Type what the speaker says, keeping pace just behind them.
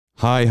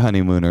Hi,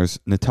 honeymooners.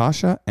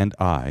 Natasha and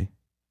I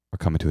are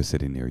coming to a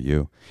city near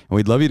you, and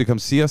we'd love you to come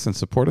see us and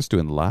support us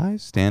doing live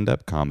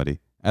stand-up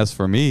comedy. As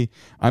for me,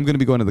 I'm going to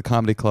be going to the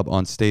Comedy Club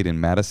on State in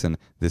Madison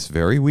this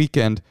very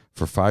weekend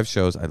for 5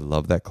 shows. I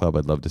love that club.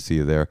 I'd love to see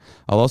you there.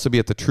 I'll also be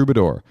at the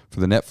Troubadour for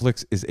the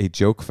Netflix is a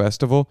Joke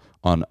Festival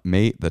on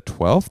May the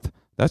 12th.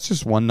 That's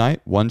just one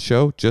night, one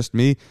show, just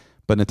me.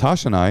 But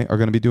Natasha and I are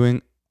going to be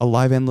doing a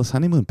live Endless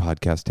Honeymoon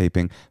podcast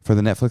taping for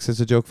the Netflix is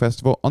a Joke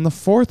Festival on the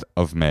 4th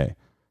of May.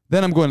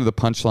 Then I'm going to the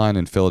Punchline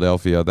in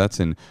Philadelphia. That's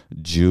in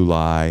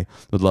July.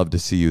 Would love to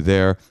see you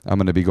there. I'm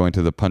going to be going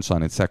to the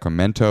Punchline in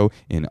Sacramento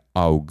in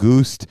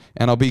August.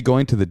 And I'll be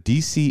going to the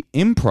DC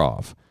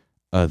Improv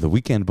the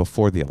weekend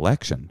before the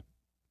election,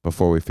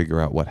 before we figure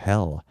out what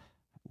hell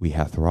we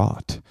hath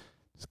wrought.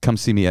 Come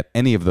see me at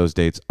any of those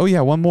dates. Oh,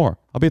 yeah, one more.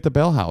 I'll be at the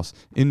Bell House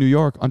in New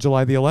York on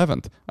July the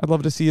 11th. I'd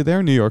love to see you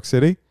there, New York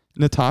City.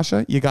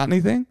 Natasha, you got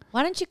anything?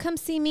 Why don't you come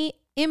see me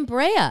in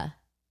Brea?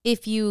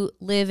 If you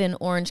live in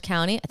Orange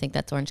County, I think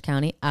that's Orange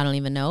County. I don't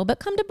even know, but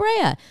come to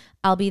Brea.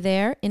 I'll be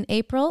there in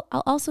April.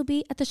 I'll also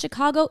be at the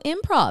Chicago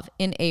Improv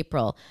in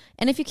April.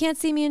 And if you can't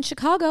see me in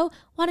Chicago,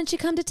 why don't you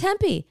come to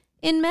Tempe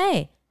in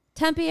May?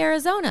 Tempe,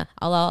 Arizona.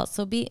 I'll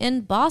also be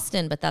in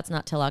Boston, but that's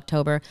not till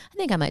October. I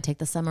think I might take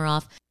the summer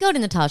off. Go to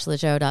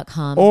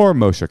natashalegero.com or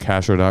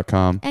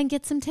moshakasher.com and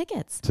get some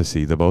tickets to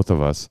see the both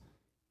of us.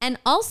 And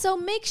also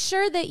make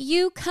sure that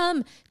you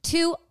come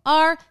to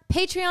our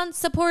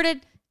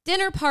Patreon-supported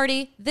dinner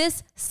party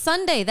this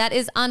Sunday. That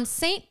is on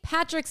St.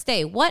 Patrick's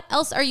Day. What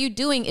else are you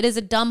doing? It is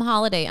a dumb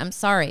holiday. I'm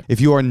sorry.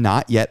 If you are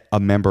not yet a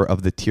member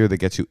of the tier that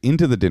gets you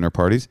into the dinner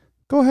parties,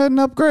 go ahead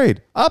and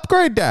upgrade.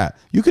 Upgrade that.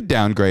 You could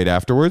downgrade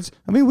afterwards.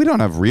 I mean, we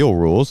don't have real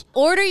rules.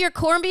 Order your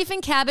corned beef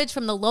and cabbage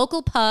from the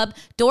local pub.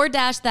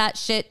 DoorDash that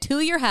shit to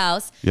your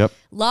house. Yep.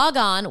 Log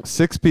on.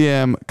 6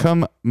 p.m.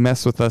 Come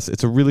mess with us.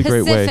 It's a really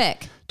great way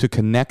to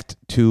connect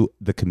to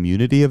the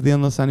community of the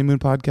Endless Honeymoon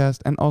podcast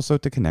and also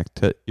to connect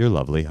to your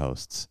lovely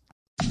hosts.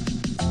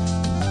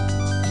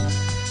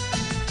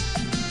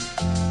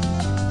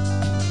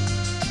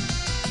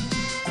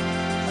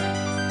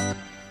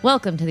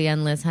 Welcome to the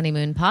Endless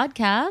Honeymoon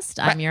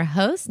podcast. I'm your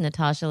host,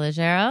 Natasha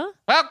Leggero.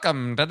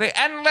 Welcome to the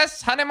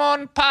Endless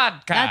Honeymoon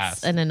podcast.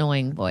 That's an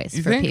annoying voice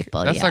you for think?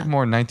 people. That's like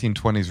more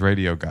 1920s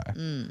radio guy.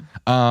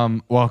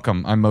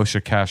 Welcome. I'm Moshe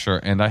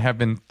Kasher, and I have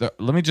been...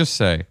 let me just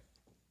say,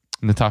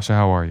 Natasha,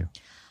 how are you?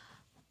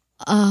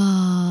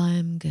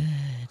 I'm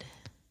good.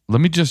 Let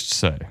me just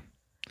say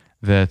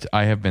that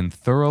I have been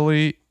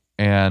thoroughly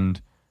and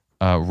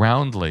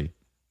roundly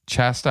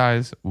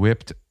chastised,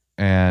 whipped,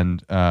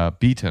 and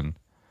beaten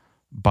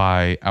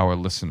by our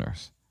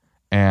listeners.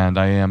 And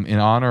I am, in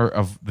honor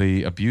of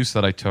the abuse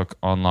that I took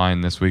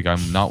online this week,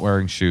 I'm not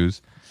wearing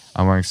shoes.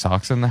 I'm wearing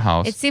socks in the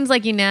house. It seems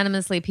like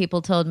unanimously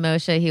people told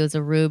Moshe he was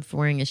a rube for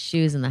wearing his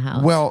shoes in the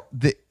house. Well,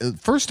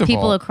 first of all...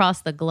 People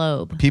across the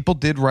globe. People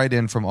did write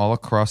in from all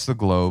across the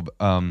globe.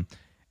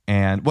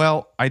 And,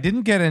 well, I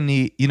didn't get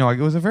any... it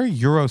was a very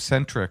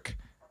Eurocentric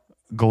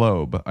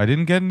globe. I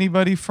didn't get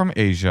anybody from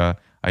Asia.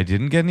 I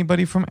didn't get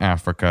anybody from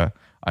Africa.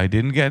 I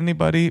didn't get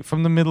anybody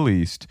from the Middle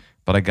East.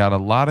 But I got a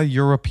lot of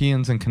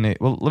Europeans and Canadians.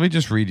 Well, let me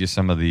just read you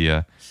some of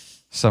the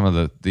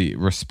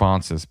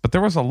responses. But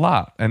there was a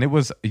lot. And it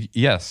was,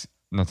 yes,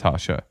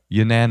 Natasha,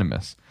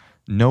 unanimous.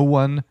 No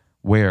one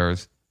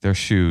wears their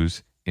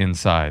shoes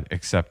inside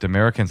except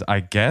Americans, I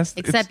guess.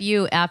 Except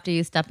you after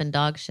you step in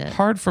dog shit.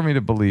 Hard for me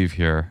to believe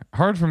here.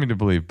 Hard for me to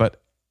believe.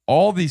 But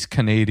all these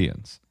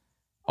Canadians,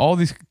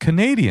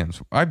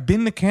 I've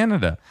been to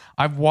Canada.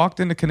 I've walked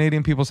into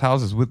Canadian people's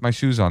houses with my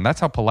shoes on. That's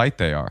how polite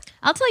they are.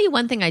 I'll tell you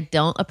one thing I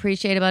don't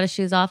appreciate about a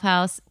shoes off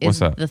house is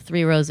the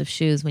 3 rows of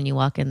shoes when you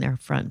walk in their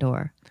front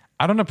door.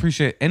 I don't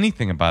appreciate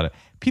anything about it.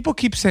 People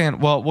keep saying,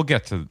 well, we'll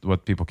get to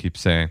what people keep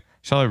saying.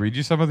 Shall I read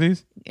you some of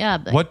these? Yeah,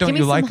 but what don't give me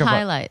you like some about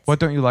highlights. What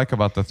don't you like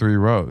about the 3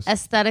 rows?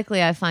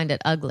 Aesthetically, I find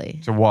it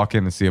ugly. To walk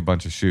in and see a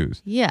bunch of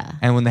shoes. Yeah.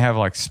 And when they have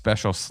like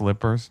special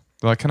slippers,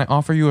 they're like, can I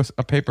offer you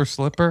a paper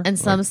slipper? And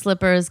some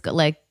slippers,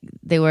 like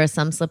they wear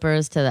some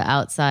slippers to the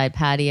outside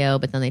patio,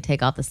 but then they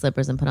take off the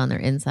slippers and put on their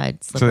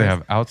inside slippers. So they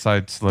have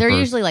outside slippers. They're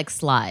usually like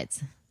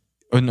slides.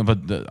 Oh, no,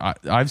 but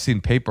I've seen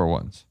paper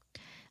ones.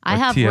 I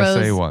have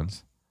TSA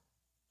ones.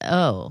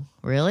 Oh,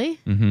 really?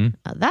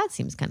 Mm-hmm. That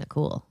seems kind of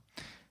cool.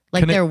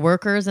 Like they're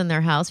workers in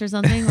their house or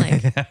something?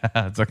 Like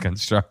yeah, it's a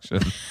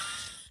construction.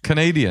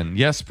 Canadian.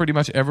 Yes, pretty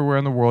much everywhere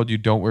in the world you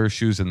don't wear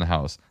shoes in the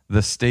house.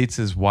 The States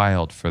is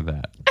wild for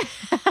that.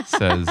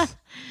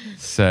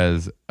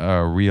 says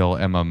real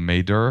Emma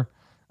Mader.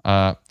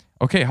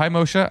 Okay, hi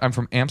Moshe. I'm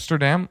from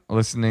Amsterdam,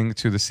 listening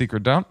to The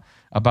Secret Dump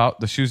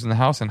about the shoes in the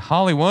house in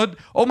Hollywood.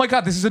 Oh my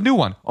God, this is a new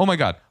one. Oh my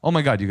God,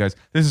 you guys.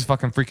 This is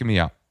fucking freaking me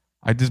out.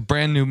 This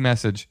brand new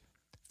message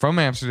from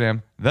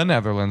Amsterdam, the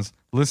Netherlands,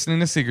 listening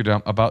to Secret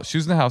Dump about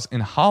shoes in the house in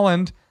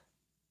Holland.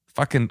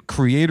 Fucking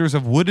creators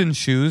of wooden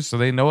shoes, so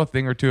they know a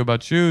thing or two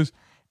about shoes.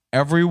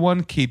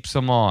 Everyone keeps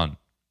them on.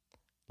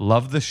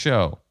 Love the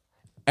show.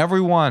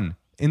 Everyone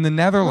in the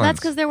Netherlands. Well, that's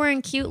because they're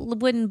wearing cute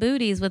wooden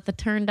booties with the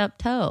turned up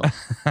toe.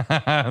 With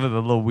a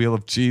little wheel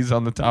of cheese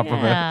on the top of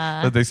it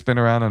Yeah. that they spin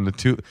around on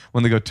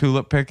when they go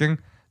tulip picking.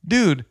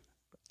 Dude,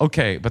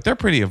 okay, but they're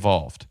pretty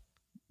evolved.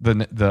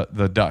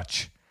 The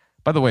Dutch.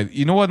 By the way,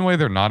 you know one way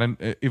they're not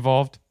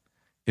evolved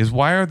is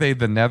why are they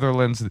the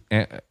Netherlands,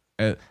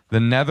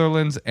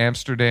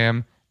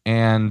 Amsterdam,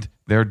 and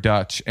they're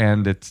Dutch,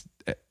 and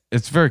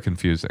it's very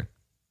confusing.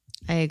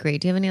 I agree.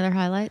 Do you have any other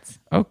highlights?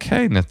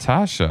 Okay,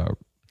 Natasha.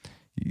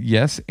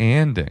 Yes,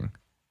 anding.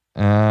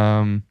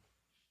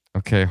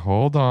 Okay,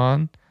 hold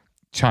on.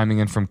 Chiming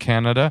in from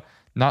Canada.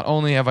 Not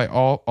only have I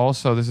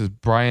also, this is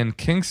Brian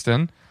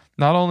Kingston.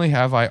 Not only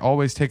have I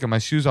always taken my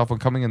shoes off when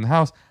coming in the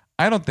house,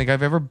 I don't think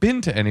I've ever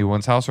been to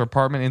anyone's house or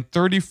apartment in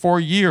 34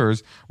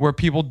 years where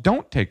people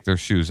don't take their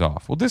shoes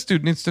off. Well, this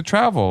dude needs to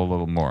travel a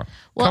little more.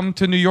 Well, come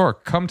to New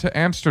York. Come to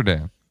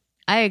Amsterdam.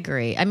 I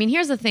agree. I mean,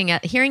 here's the thing.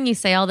 Hearing you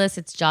say all this,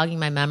 it's jogging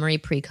my memory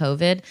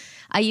pre-COVID.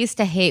 I used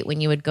to hate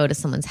when you would go to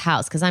someone's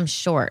house because I'm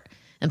short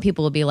and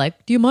people would be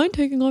like, do you mind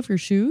taking off your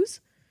shoes?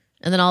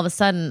 And then all of a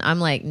sudden, I'm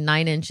like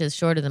 9 inches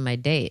shorter than my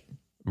date.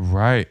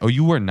 Right. Oh,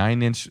 you wear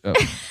 9-inch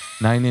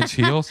 9-inch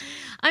heels?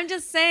 I'm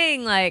just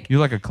saying, like, You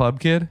like a club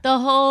kid? the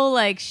whole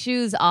like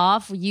shoes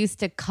off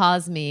used to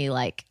cause me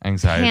like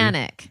Anxiety?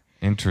 panic.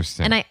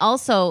 Interesting. And I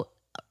also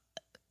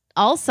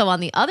on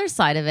the other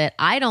side of it,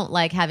 I don't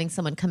like having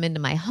someone come into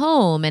my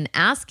home and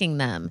asking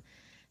them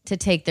to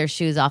take their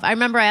shoes off. I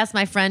remember I asked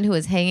my friend who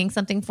was hanging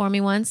something for me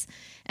once,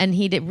 and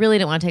he really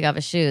didn't want to take off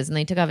his shoes, and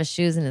then he took off his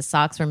shoes and his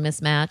socks were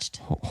mismatched.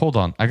 Hold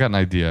on. I got an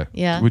idea.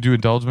 Yeah. Would you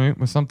indulge me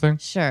with something?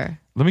 Sure.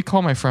 Let me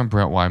call my friend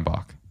Brent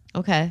Weinbach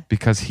Okay.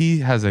 because he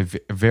has a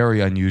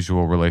very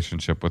unusual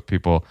relationship with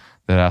people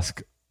that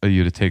ask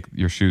you to take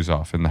your shoes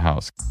off in the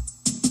house.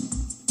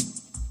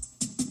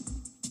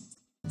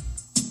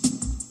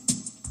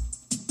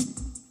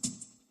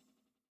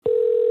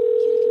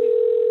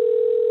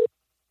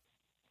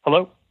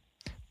 Hello?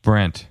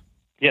 Brent.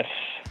 Yes.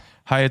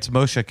 Hi, it's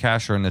Moshe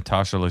Kasher and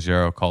Natasha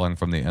Leggero calling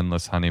from the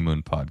Endless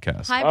Honeymoon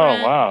podcast. Hi, Oh,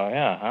 Brent. wow.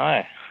 Yeah.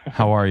 Hi.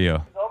 How are you?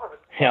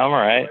 Yeah, I'm all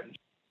right.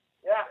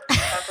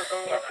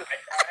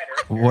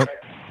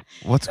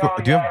 What's do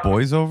you have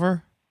boys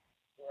over?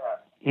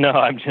 No,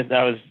 I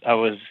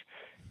was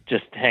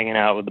just hanging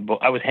out with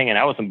I was hanging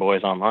out with some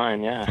boys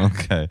online, yeah.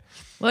 Okay.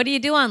 What do you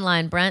do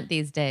online, Brent,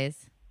 these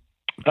days?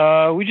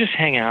 We just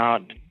hang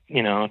out,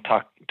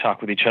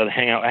 talk with each other,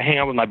 hang out. I hang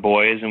out with my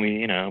boys and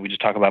we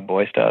just talk about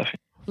boy stuff.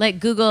 Like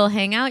Google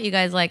Hangout? You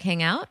guys like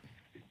hang out?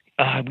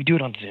 We do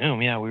it on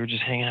Zoom. Yeah, we were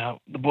just hanging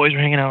out. The boys were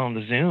hanging out on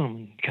the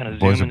Zoom, kind of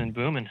Boys zooming are- and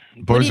booming.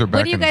 Boys are back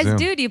What do you in guys Zoom.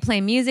 do? Do you play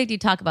music? Do you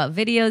talk about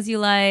videos you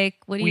like?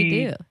 What do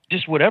you do?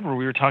 Just whatever.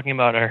 We were talking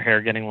about our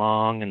hair getting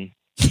long and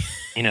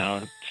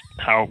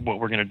what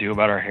we're gonna do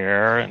about our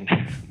hair, and we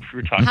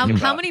were talking about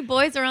How many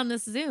boys are on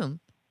this Zoom?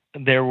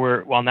 There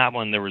were on that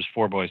one there was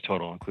 4 boys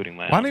total, including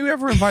my Why own. don't you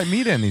ever invite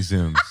me to any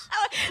Zooms?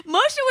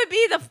 Moshe would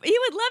be he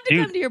would love to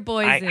Dude, come to your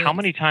boys Zoom. How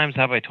many times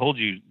have I told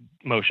you,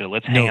 Moshe,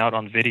 let's hang out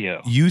on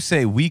video? You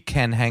say we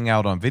can hang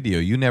out on video.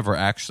 You never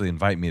actually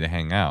invite me to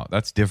hang out.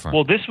 That's different.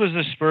 Well, this was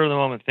a spur of the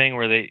moment thing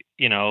where they,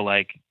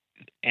 like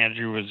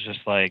Andrew was just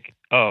like,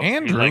 oh,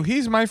 Andrew,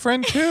 he's my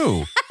friend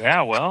too.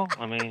 yeah, well,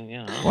 I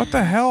mean, What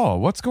the hell?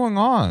 What's going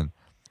on?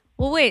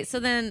 Well, wait. So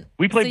then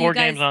we play so board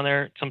you guys, games on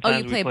there. Oh, Sometimes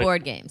you we play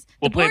board games.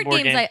 We'll The play board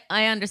board games, games.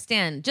 I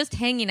understand. Just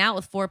hanging out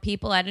with 4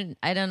 people. I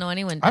don't know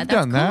anyone. I've That's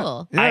done that.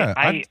 cool.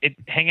 Yeah,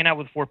 hanging out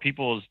with 4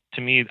 people is,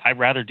 to me, I'd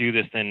rather do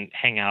this than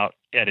hang out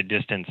at a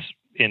distance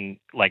in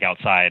like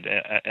outside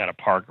at a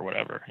park or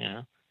whatever.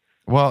 Yeah.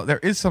 Well, there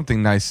is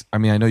something nice. I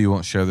mean, I know you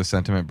won't share the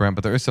sentiment, Brent,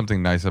 but there is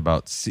something nice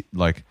about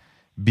like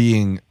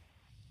being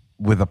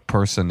with a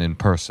person in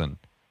person.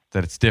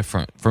 That it's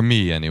different for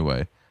me,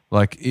 anyway.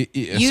 Like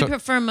You'd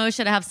prefer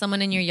Moshe to have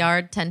someone in your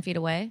yard 10 feet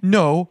away?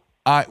 No,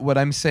 what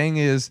I'm saying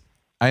is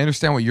I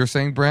understand what you're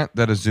saying, Brent,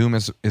 that a Zoom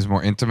is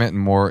more intimate and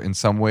more in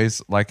some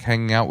ways like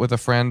hanging out with a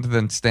friend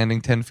than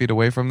standing 10 feet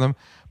away from them.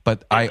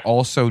 But I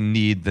also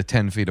need the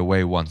 10 feet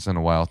away once in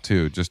a while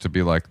too, just to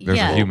be like, there's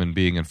Yeah. a human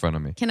being in front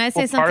of me. Can I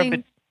say Well, part of something?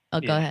 it-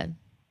 Go yeah. ahead.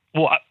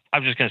 Well, I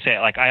was just gonna say,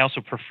 like, I also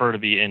prefer to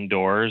be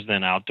indoors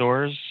than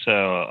outdoors,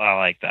 so I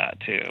like that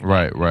too.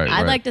 Right.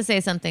 I'd like to say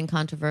something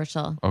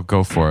controversial. Oh,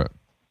 go for it.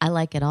 I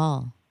like it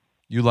all.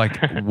 You like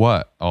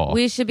what? Oh,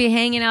 We should be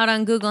hanging out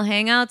on Google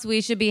Hangouts.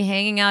 We should be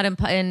hanging out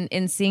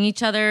and seeing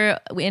each other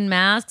in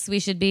masks. We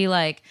should be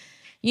like,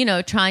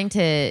 trying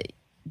to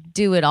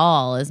do it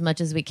all as much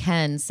as we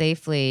can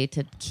safely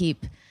to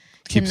keep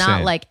not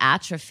sane. like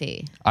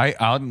atrophy. I'm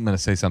going to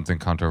say something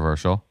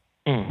controversial.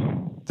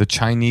 The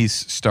Chinese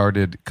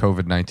started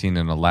COVID-19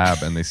 in a lab,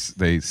 and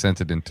they sent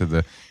it into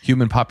the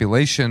human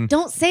population.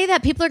 Don't say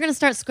that. People are going to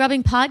start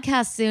scrubbing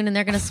podcasts soon, and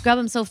they're going to scrub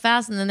them so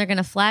fast, and then they're going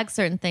to flag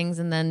certain things,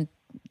 and then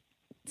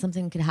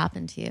something could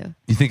happen to you.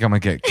 You think I'm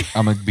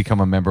gonna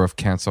become a member of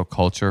cancel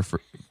culture for?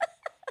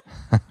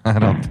 I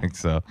don't think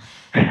so.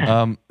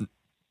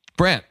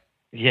 Brent,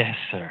 Yes,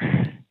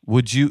 sir.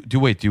 Would you do?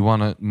 Wait, do you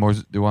want more?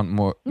 Do you want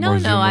more? No, more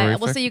no.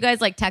 Zoomerific? So you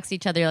guys like text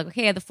each other. You're like,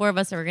 okay, the four of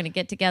us are going to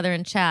get together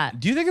and chat.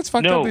 Do you think it's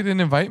fucked No. up they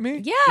didn't invite me?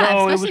 Yeah, No, it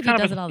especially was if he kind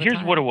does of it all the here's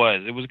time. what it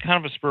was. It was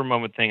kind of a spur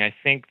moment thing. I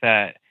think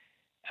that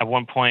at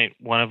one point,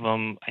 one of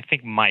them, I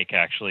think Mike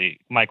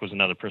was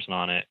another person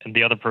on it, and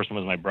the other person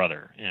was my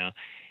brother.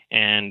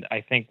 And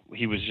I think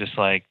he was just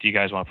like, "Do you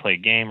guys want to play a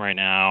game right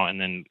now?" And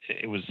then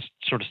it was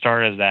sort of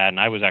started as that, and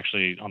I was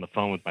actually on the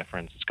phone with my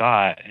friend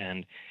Scott,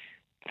 and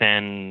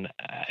then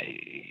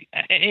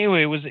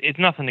anyway, it's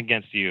nothing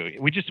against you. It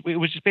was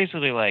just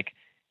basically like,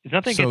 it's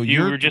nothing So against you.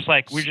 you're- We're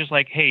just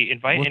like, hey,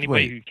 invite Wait,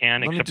 anybody who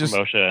can let me except just-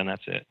 for Moshe, and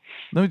that's it.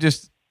 Let me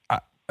just.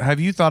 Have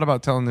you thought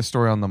about telling this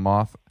story on the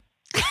Moth?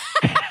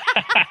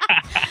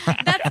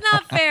 That's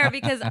not fair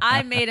because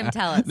I made him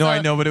tell it. No, So-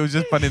 I know, but it was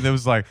just funny. There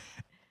was like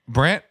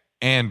Brent,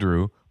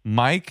 Andrew,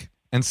 Mike,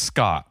 and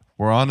Scott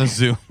were on a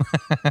Zoom.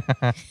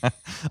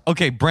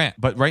 Okay, Brent,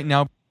 but right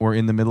now we're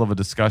in the middle of a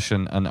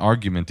discussion, an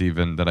argument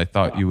even, that I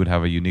thought you would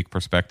have a unique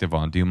perspective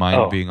on. Do you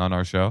mind being on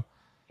our show?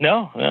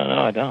 No,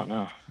 I don't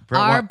know.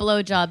 Brent, Are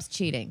blowjobs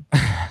cheating?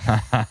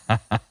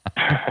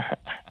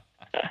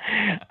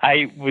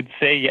 I would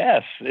say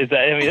yes.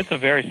 It's a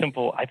very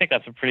simple. I think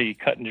that's a pretty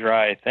cut and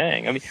dry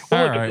thing. All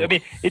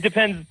right. It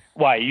depends.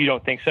 Why you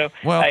don't think so?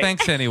 Well,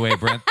 thanks anyway,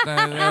 Brent.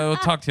 We'll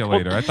talk to you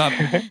later. I thought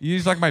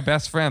you're like my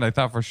best friend. I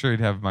thought for sure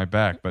you'd have my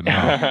back, but no.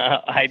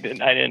 I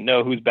didn't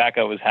know whose back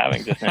I was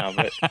having just now,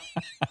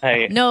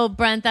 but No,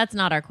 Brent, that's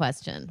not our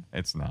question.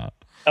 It's not.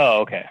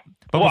 Oh, okay.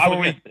 But well, I before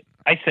was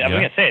we-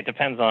 gonna say it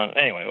depends on.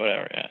 Anyway,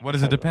 whatever. Yeah. What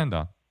does it depend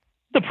on?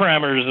 The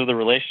parameters of the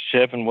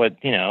relationship and what's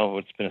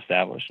been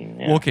established. And,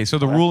 Well, okay, so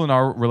the rule in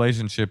our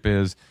relationship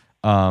is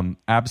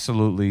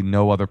absolutely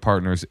no other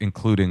partners,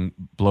 including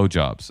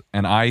blowjobs.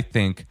 And I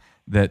think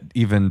that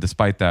even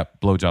despite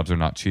that, blowjobs are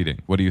not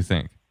cheating. What do you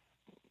think?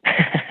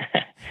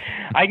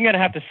 I'm gonna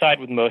have to side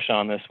with Moshe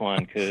on this one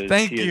because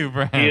Thank you,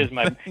 Brent. he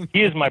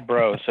is my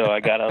bro. So I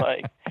gotta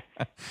like.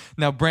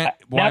 Now, Brent,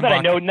 Now that I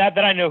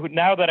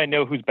Weinbach-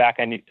 know whose back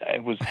I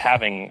was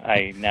having,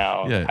 I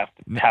now have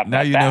to have now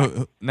that you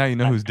back. now you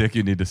know whose dick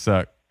you need to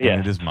suck. Yeah.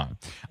 And it is mine.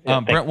 Yeah,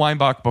 Brent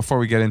Weinbach, before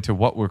we get into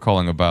what we're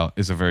calling about,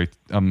 is a very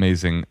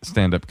amazing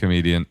stand-up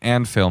comedian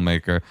and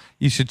filmmaker.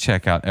 You should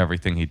check out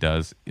everything he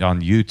does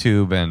on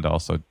YouTube and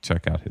also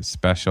check out his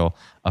special,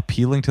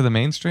 Appealing to the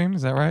Mainstream.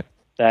 Is that right?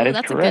 That is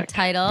That's correct. a good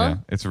title. Yeah,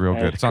 it's real That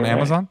good. is It's on correct.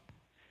 Amazon?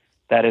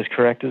 That is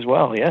correct as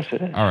well. Yes,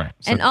 it is. All right.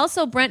 So, And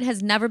also, Brent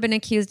has never been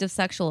accused of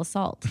sexual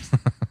assault.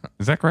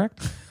 is that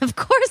correct? Of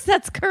course,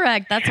 that's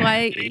correct. That's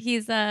why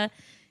he's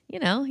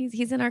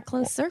he's in our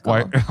close circle.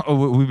 Why?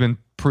 Oh, we've been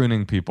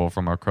pruning people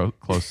from our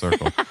close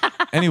circle.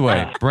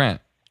 Anyway, Brent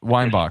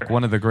Weinbach,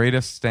 one of the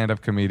greatest stand-up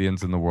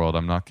comedians in the world.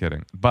 I'm not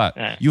kidding. But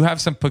you have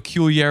some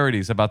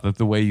peculiarities about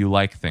the way you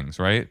like things,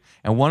 right?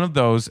 And one of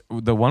those,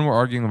 the one we're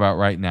arguing about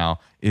right now,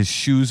 is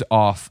shoes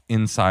off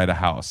inside a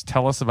house.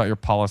 Tell us about your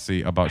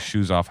policy about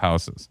shoes off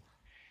houses.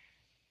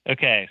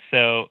 Okay,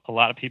 so a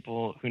lot of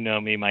people who know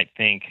me might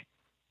think,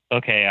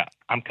 okay,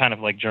 I'm kind of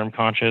like germ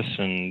conscious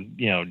and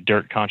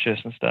dirt conscious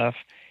and stuff,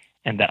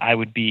 and that I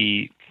would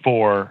be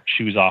for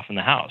shoes off in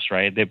the house,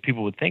 right? That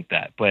people would think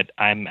that, but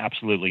I'm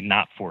absolutely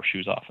not for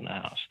shoes off in the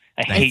house.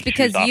 I hate It's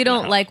because shoes off you in the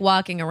don't house. like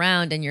walking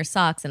around in your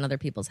socks in other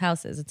people's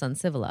houses. It's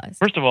uncivilized.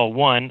 First of all,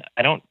 one,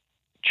 I don't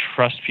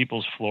trust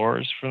people's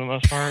floors for the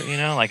most part.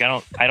 Like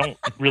I don't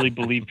really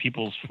believe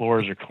people's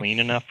floors are clean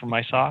enough for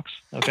my socks.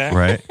 Okay,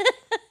 Right?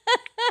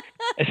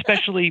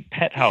 especially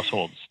pet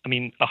households. I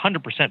mean,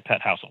 100%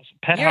 pet households.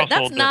 That's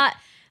Households. not.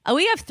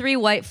 We have 3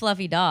 white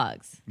fluffy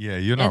dogs. Yeah,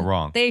 you're not and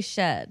wrong. They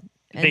shed.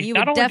 And They you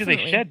not would only do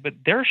definitely they shed, but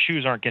their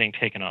shoes aren't getting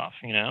taken off.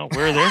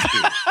 Where are their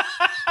shoes?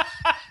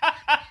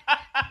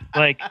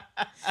 Like,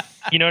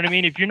 you know what I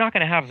mean? If you're not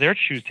going to have their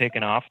shoes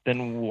taken off,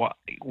 then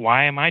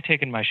why am I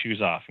taking my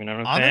shoes off? You know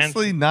what I'm saying?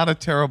 Honestly, not a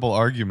terrible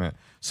argument.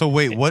 So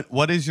wait,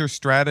 what is your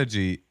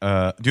strategy?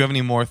 Do you have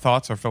any more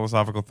thoughts or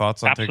philosophical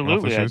thoughts on taking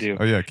off the Absolutely, shoes?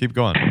 I do. Oh yeah, keep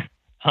going.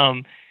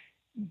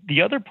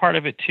 The other part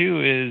of it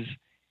too is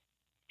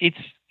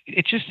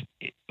it's just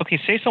okay.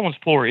 Say someone's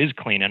floor is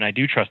clean, and I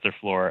do trust their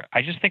floor.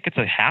 I just think it's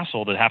a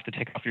hassle to have to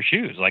take off your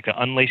shoes, like to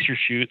unlace your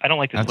shoes. I don't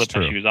like to That's slip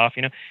true. my shoes off,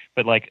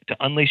 but like to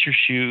unlace your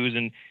shoes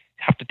and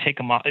have to take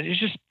them off.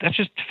 That's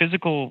just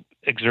physical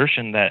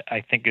exertion that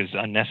I think is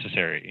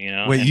unnecessary.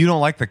 Wait, you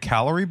don't like the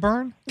calorie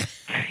burn?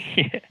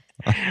 Yeah.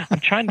 I'm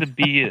trying to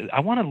be.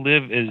 I want to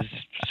live as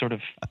sort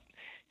of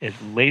as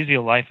lazy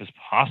a life as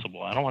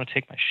possible. I don't want to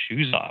take my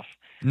shoes off.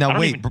 Now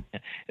wait,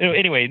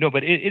 Anyway, no,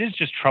 but it is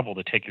just trouble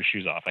to take your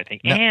shoes off, I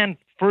think. No. And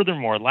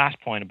furthermore, last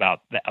point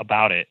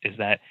about it is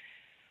that,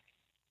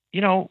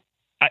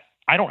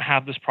 I don't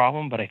have this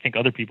problem, but I think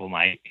other people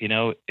might.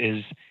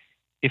 Is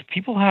if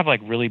people have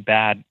like really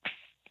bad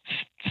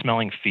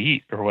smelling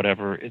feet or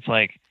whatever, it's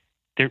like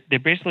they're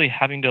basically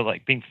having to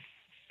like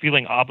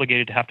feeling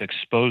obligated to have to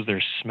expose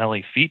their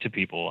smelly feet to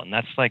people, and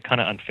that's like kind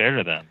of unfair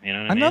to them. You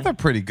know what I mean? another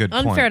pretty good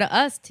point. Unfair to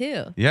us,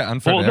 too. Yeah,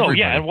 unfair Well, to no, everybody.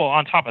 yeah. Well,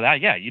 on top of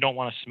that, yeah, you don't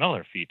want to smell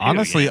their feet. Too,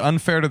 Honestly,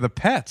 unfair to the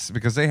pets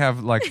because they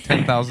have like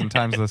 10,000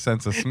 times the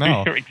sense of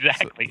smell.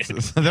 Exactly.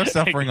 So they're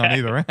suffering on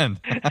either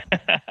end.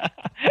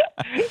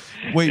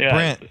 Wait,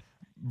 Yeah.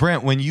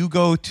 Brent, when you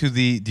go to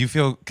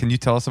can you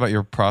tell us about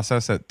your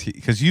process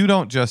because you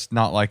don't just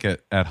not like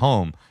it at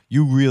home.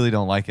 You really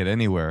don't like it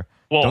anywhere.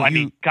 Well, Don't I you-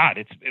 mean,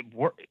 God,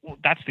 well,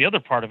 that's the other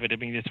part of it. I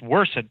mean, it's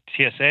worse at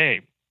TSA.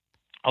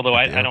 Although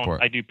At the I don't,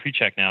 airport. I do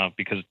pre-check now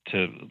because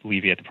to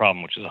alleviate the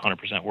problem, which is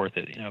 100% worth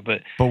it,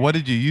 But But what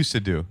did you used to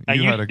do? I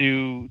You used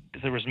to.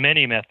 There was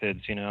many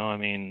methods, I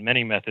mean,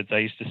 many methods. I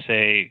used to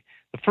say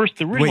the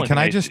original. Wait,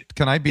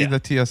 can I be Yeah. the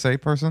TSA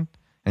person?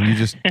 And you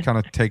just kind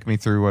of take me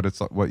through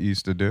what you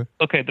used to do?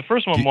 Okay, the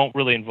first one won't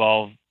really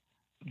involve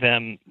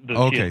them.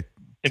 Okay.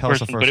 In Tell us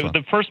person, the first one.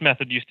 the first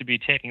method used to be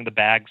taking the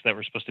bags that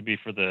were supposed to be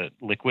for the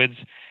liquids,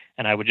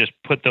 and I would just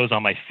put those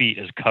on my feet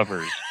as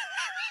covers.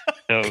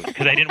 So,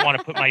 because I didn't want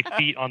to put my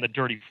feet on the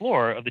dirty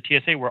floor of the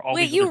TSA where all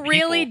Wait, these you other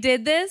really people,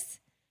 did this?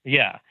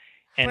 yeah.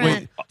 And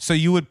Brent. So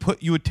you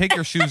would take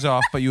your shoes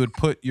off, but you would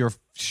put your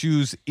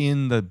shoes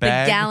in the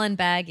bag, The gallon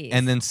baggies.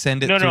 and then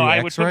send it no, through I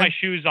would X-ray. put my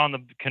shoes on the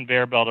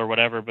conveyor belt or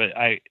whatever, but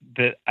I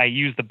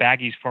use the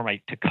baggies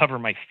to cover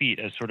my feet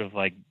as sort of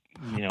like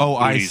Oh,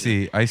 I booties.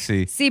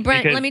 see. See,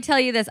 Brent, Because- let me tell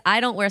you this. I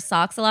don't wear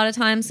socks a lot of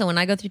times, so when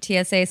I go through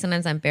TSA,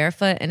 sometimes I'm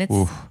barefoot, and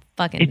it's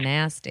fucking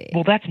nasty.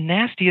 Well, that's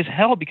nasty as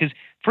hell because,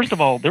 first of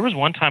all, there was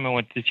one time I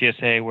went to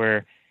TSA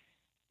where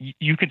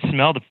you could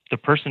smell the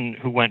person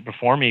who went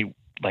before me,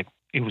 like,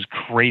 it was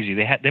crazy.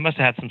 They must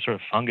have had some sort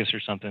of fungus or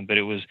something, but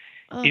it was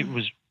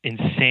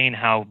insane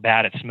how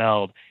bad it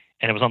smelled.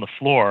 And it was on the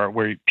floor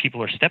where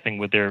people are stepping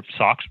with their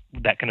socks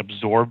that can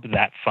absorb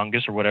that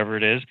fungus or whatever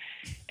it is.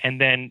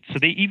 And then, so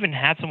they even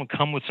had someone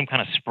come with some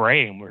kind of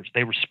spray and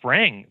they were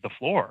spraying the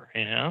floor,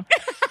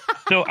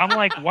 So I'm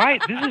like, why?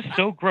 This is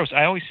so gross.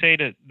 I always say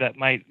that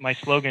my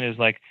slogan is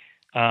like,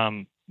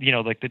 the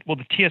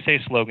TSA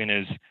slogan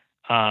is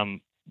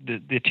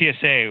the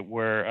TSA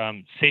where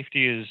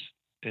safety is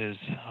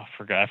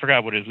I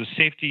forgot what it was.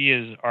 Safety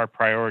is our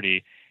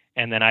priority,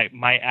 and then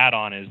my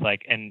add-on is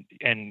like and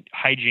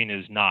hygiene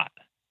is not,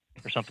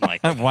 or something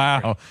like that.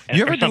 Wow.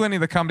 You ever do any of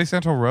the Comedy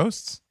Central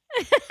roasts?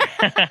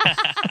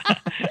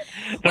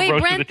 The Wait,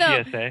 roast Brent, of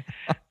the TSA.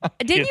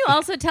 Didn't you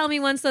also tell me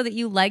once though that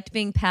you liked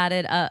being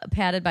patted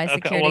by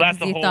security well, that's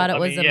because you the thought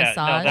whole- it was a no,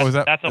 massage? Oh, is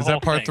that that's a whole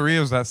part thing. 3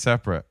 or is that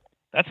separate?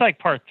 That's like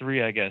part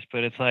 3, I guess.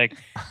 But it's like,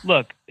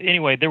 look,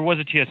 anyway, there was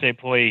a TSA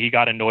employee. He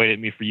got annoyed at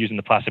me for using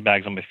the plastic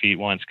bags on my feet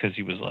once because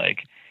he was like,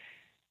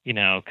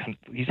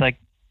 he's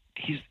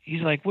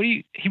like, what do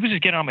you? He was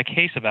just getting on my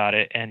case about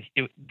it. And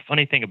the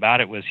funny thing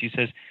about it was, he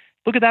says,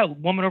 look at that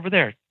woman over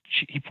there.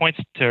 He points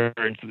to her,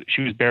 and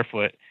she was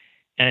barefoot.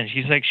 And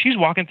she's like, she's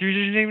walking through,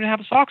 she doesn't even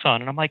have socks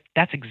on. And I'm like,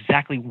 that's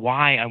exactly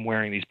why I'm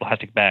wearing these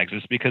plastic bags.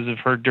 It's because of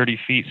her dirty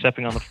feet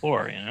stepping on the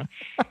floor,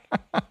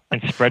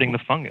 and spreading the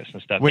fungus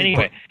and stuff. Wait,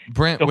 Anyway,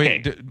 Brent,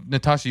 okay.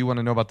 Natasha, you want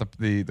to know about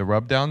the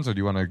rub downs, or do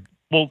you want to?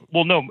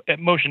 well, no,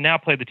 Motion now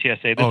play the TSA.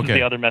 This is Okay.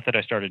 the other method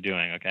I started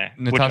doing. Okay,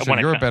 Natasha, when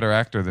I you're a found- better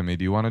actor than me.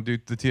 Do you want to do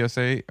the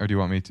TSA, or do you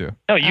want me to?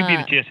 No, you be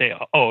the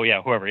TSA. Oh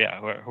yeah,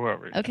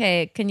 whoever.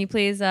 Okay, can you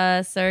please,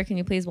 sir,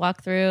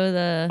 walk through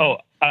the... Oh,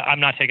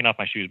 I'm not taking off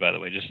my shoes, by the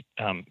way. Just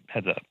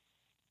heads up.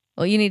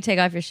 Well, you need to take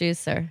off your shoes,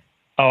 sir.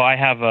 Oh, I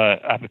have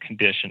a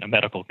condition, a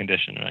medical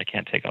condition, and I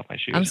can't take off my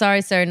shoes. I'm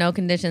sorry, sir. No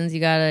conditions. You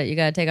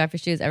gotta take off your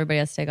shoes. Everybody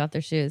has to take off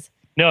their shoes.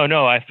 No,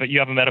 you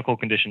have a medical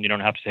condition. You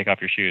don't have to take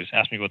off your shoes.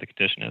 Ask me what the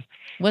condition is.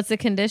 What's the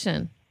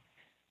condition?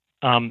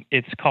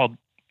 It's called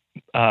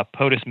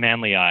POTUS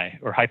manlii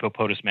or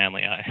hypopotus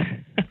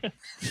manlii.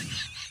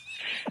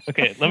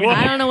 Okay, let me.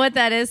 I don't know what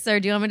that is, sir.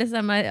 Do you want me to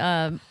send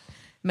my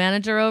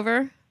manager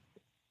over?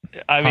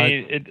 I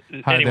mean,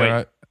 Hi anyway.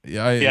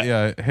 there.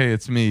 Yeah. Hey,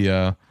 it's me.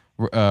 I'm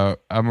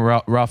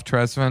Ralph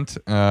Tresvant.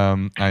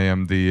 I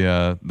am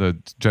the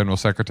general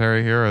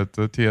secretary here at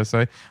the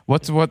TSA.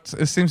 What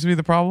it seems to be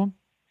the problem?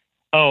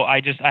 Oh,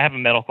 I have a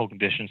medical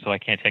condition, so I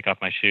can't take off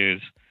my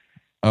shoes.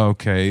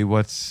 Okay,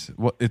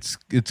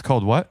 it's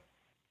called what?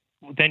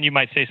 Then you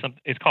might say something.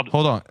 It's called.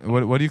 Hold on.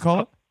 What do you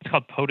call it? It's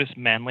called POTUS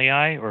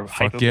manlii or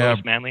Fuck yeah,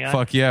 hypopotus manlii.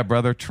 fuck yeah,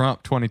 brother.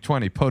 Trump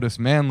 2020. POTUS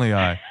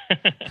manlii.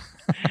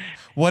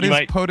 What is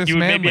POTUS You would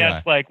maybe manlii?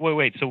 ask like,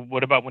 wait. So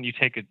what about when you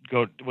take a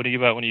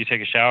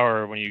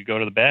shower or when you go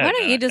to the bed? Why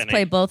don't you just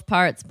play both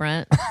parts,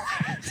 Brent?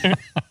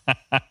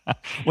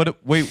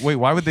 Wait.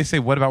 Why would they say?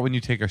 What about when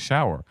you take a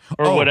shower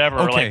or whatever?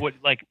 Okay.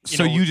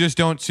 You just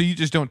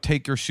don't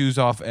take your shoes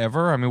off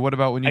ever. I mean, what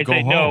about when you I go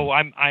say home? no.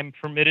 I'm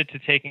permitted to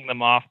taking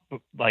them off,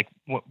 but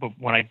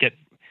when I get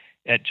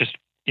at just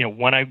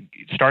when I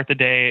start the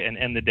day and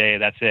end the day,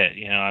 that's it.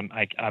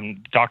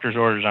 I'm doctor's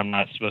orders. I'm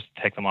not supposed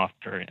to take them off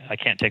I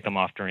can't take them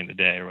off during the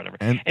day or whatever.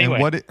 Anyway,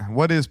 and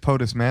what is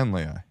POTUS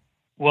manlii?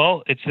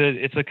 well,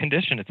 it's a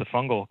condition. It's a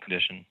fungal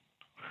condition.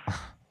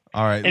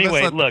 All right.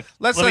 Anyway,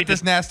 let's let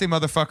this nasty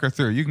motherfucker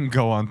through. You can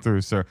go on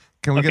through, sir.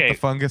 Can we get the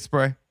fungus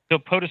spray? So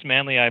POTUS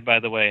manlii, by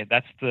the way,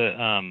 that's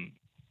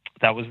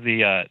that was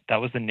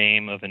the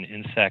name of an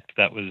insect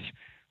that was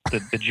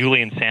the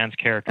Julian Sands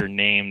character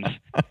names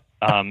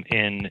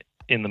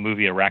in the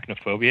movie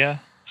Arachnophobia,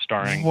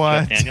 starring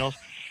What? Jeff Daniels.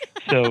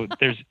 So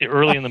there's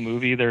early in the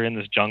movie, they're in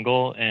this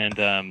jungle,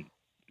 and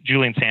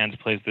Julian Sands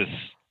plays this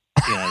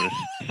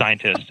this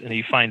scientist, and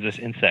he finds this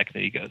insect,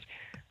 and he goes,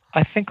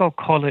 "I think I'll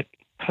call it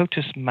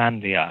Potus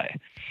manlii."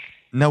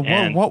 Now,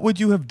 And- what would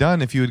you have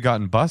done if you had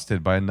gotten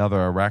busted by another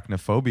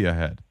arachnophobia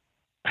head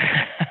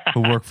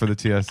who worked for the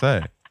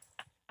TSA?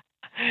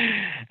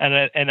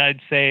 And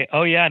I'd say,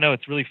 oh yeah, no,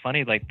 it's really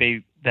funny. Like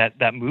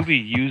that movie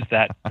used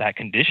that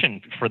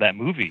condition for that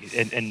movie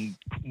and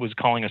was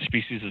calling a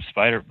species of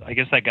spider. I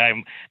guess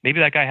maybe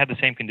that guy had the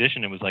same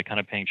condition and was like kind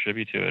of paying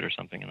tribute to it or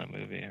something in the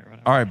movie or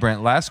whatever. All right,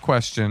 Brent, last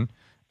question,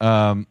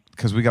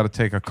 because we got to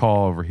take a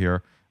call over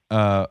here.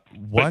 What?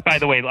 But by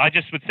the way, I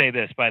just would say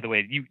this. By the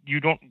way, you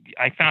don't.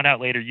 I found out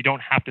later you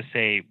don't have to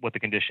say what the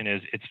condition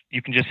is.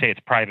 You can just say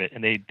it's private,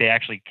 and they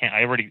actually can't.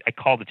 I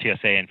called the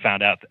TSA and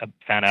found out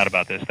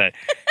about this that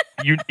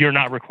you're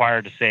not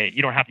required to say it.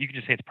 You don't have. You can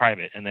just say it's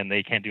private, and then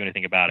they can't do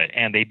anything about it.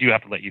 And they do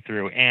have to let you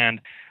through.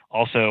 And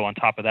also on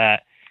top of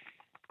that,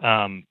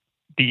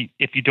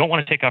 if you don't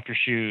want to take off your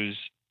shoes,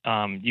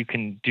 you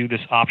can do this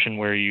option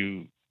where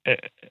if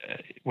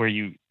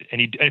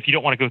you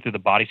don't want to go through the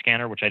body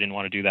scanner, which I didn't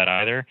want to do that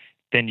either,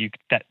 then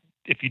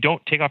if you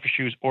don't take off your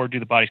shoes or do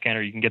the body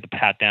scanner, you can get the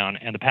pat down,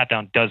 and the pat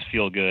down does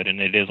feel good, and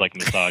it is like a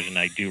massage, and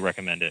I do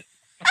recommend it.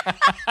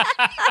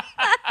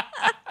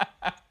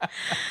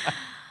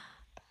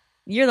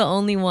 You're the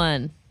only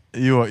one.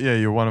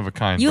 You're one of a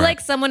kind. You Brent. like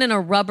someone in a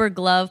rubber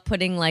glove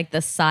putting like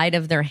the side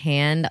of their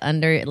hand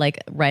under, like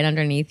right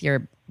underneath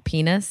your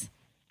penis.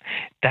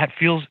 That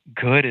feels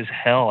good as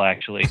hell,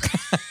 actually.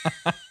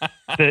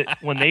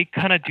 When they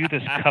kind of do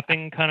this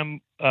cupping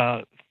kind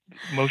of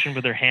motion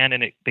with their hand,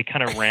 and they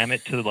kind of ram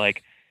it to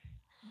like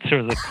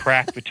sort of the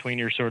crack between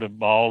your sort of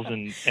balls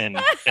and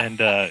thigh. Wait,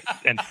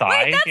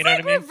 that's you know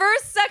like what I mean?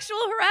 reverse sexual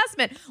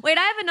harassment. Wait,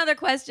 I have another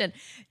question,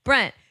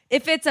 Brent.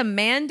 If it's a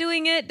man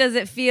doing it, does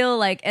it feel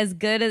like as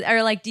good as,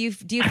 or like do you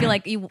feel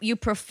like you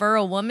prefer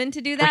a woman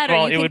to do that, First of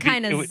all, or you can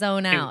kind of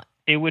zone out?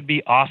 It would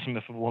be awesome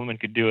if a woman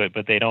could do it,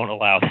 but they don't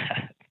allow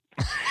that.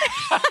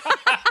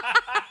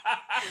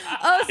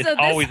 Oh, so it's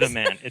always a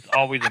man. It's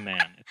always a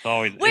man. It's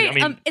always. Wait, I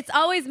mean, it's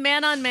always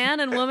man on man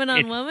and woman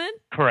on woman?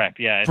 correct.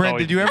 Yeah. It's Brent,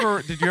 always,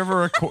 did you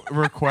ever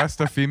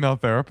request a female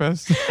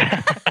therapist?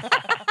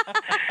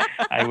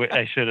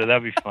 I should have.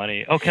 That'd be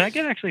funny. Oh, can I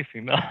get actually a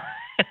female?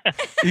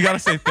 You got to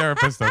say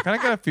therapist though. Can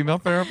I get a female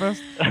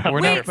therapist?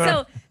 Wait,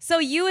 so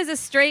you as a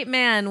straight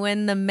man,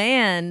 when the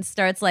man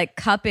starts like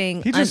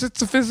cupping, it's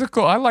a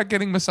physical. I like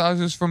getting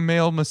massages from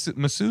male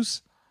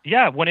masseuse.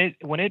 Yeah, when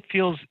it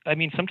feels. I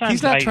mean, sometimes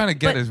He's not trying to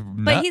get his nut.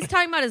 But he's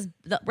talking about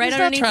right He's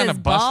not underneath trying his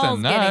to bust a balls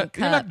nut.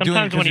 getting You're cut. not doing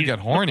it because you get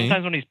horny.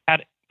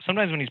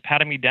 Sometimes when he's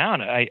patting me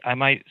down, I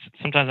might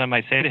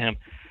say to him,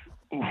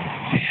 "Ooh,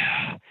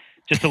 yeah,"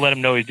 just to let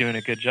him know he's doing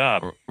a good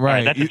job.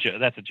 Right. That's a joke.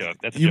 That's a joke.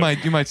 You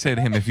might say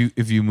to him,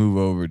 if you move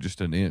over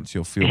just an inch,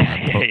 you'll feel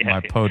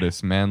my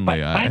POTUS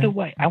manly. By the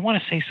way, I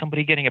want to say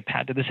somebody getting a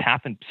pat. Did this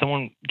happen?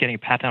 Someone getting a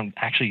pat down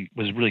actually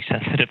was really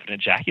sensitive and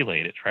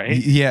ejaculated, right?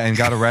 Yeah, and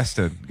got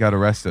arrested.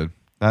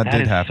 That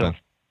did happen.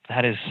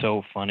 That is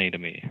so funny to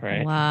me,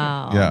 right?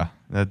 Wow. Yeah,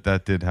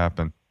 that did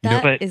happen.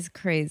 That is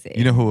crazy.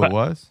 You know who it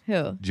was?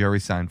 Who? Jerry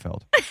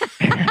Seinfeld.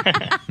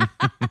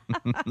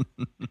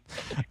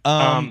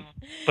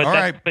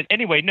 But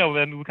anyway, no.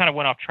 I mean, we kind of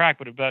went off track.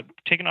 But about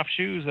taking off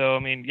shoes, though, I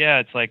mean, yeah,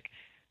 it's like,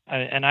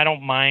 and I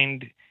don't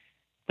mind.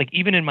 Like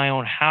even in my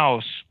own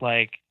house,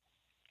 like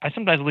I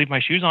sometimes leave my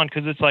shoes on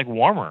because it's like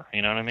warmer.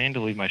 You know what I mean? To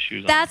leave my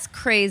shoes on. That's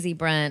crazy,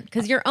 Brent.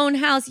 Because your own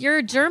house, you're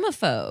a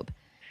germaphobe.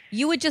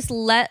 You would just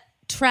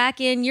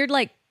you're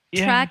like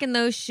tracking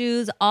those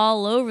shoes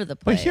all over the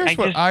place. But here's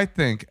what I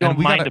think. Don't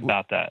mind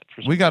about that.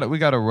 We got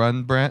to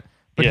run, Brent.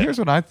 But here's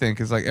what I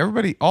think is like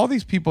all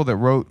these people that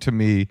wrote to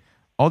me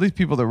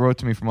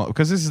from,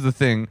 because this is the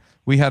thing,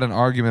 we had an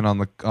argument on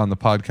the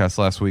podcast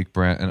last week,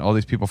 Brent, and all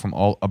these people from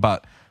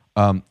about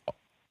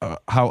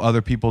how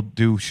other people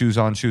do shoes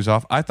on, shoes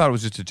off. I thought it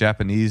was just a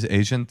Japanese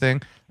Asian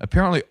thing.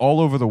 Apparently,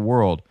 all over the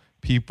world,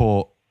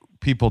 people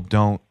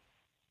don't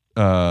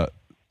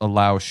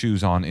allow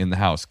shoes on in the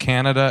house.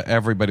 Canada,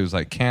 everybody was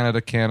like,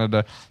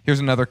 Canada. Here's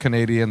another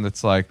Canadian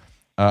that's like,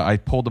 I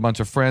pulled a bunch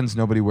of friends.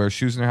 Nobody wears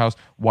shoes in their house.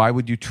 Why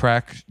would you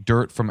track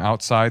dirt from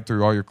outside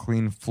through all your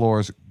clean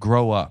floors?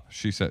 Grow up,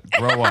 she said.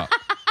 Grow up.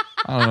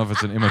 I don't know if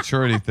it's an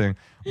immaturity thing,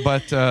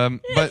 but I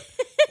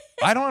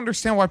don't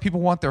understand why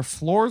people want their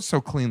floors so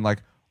clean.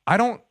 Like, I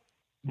don't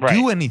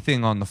do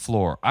anything on the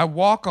floor. I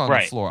walk on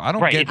the floor. I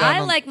don't get down. I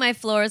like my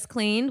floors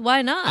cleaned.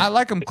 Why not? I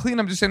like them clean.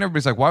 I'm just saying,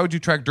 everybody's like, why would you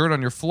track dirt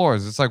on your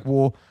floors? It's like,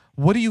 well,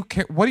 what do you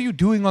care? What are you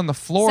doing on the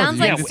floor? Sounds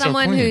like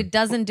someone who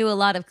doesn't do a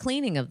lot of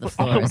cleaning of the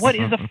floors. What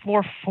is a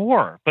floor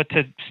for? But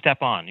to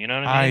step on, you know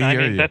what I mean? I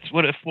mean, that's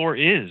what a floor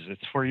is.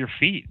 It's for your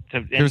feet,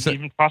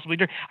 even possibly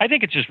dirt. I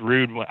think it's just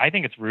rude. I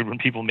think it's rude when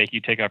people make you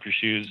take off your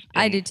shoes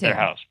in their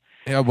house.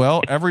 Yeah,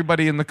 well,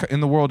 everybody in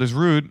the world is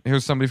rude.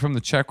 Here's somebody from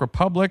the Czech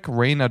Republic.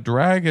 Reina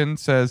Dragon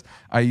says,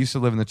 I used to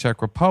live in the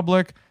Czech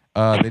Republic.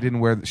 They didn't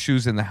wear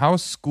shoes in the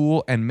house,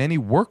 school, and many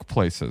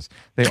workplaces.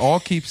 They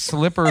all keep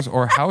slippers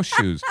or house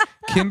shoes.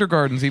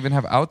 kindergartens even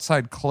have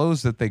outside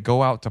clothes that they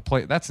go out to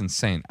play. That's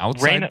insane.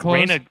 Outside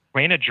clothes.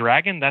 Raina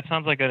Dragon? That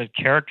sounds like a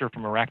character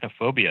from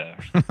Arachnophobia.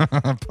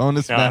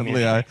 Bonus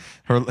family,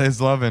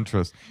 his love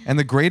interest. And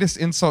the greatest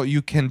insult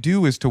you can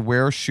do is to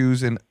wear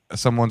shoes in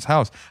someone's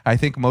house. I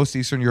think most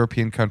Eastern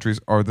European countries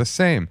are the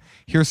same.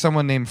 Here's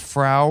someone named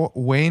Frau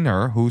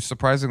Weiner, who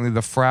surprisingly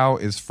the Frau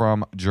is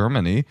from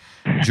Germany.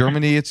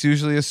 Germany, it's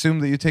usually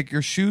assumed that you take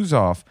your shoes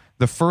off.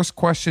 The first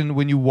question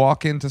when you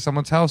walk into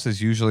someone's house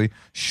is usually,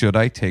 should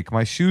I take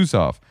my shoes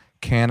off?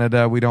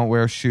 Canada, we don't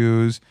wear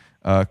shoes.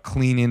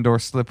 Clean indoor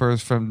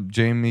slippers from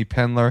Jamie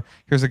Pendler.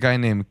 Here's a guy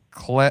named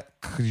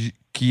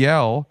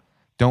Kiel.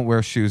 Don't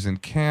wear shoes in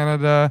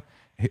Canada.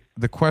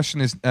 The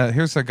question is,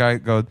 here's a guy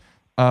go.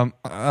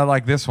 I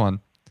like this one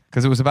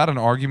because it was about an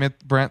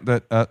argument, Brent,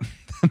 that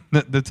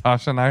that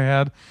Natasha and I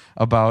had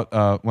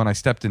about when I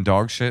stepped in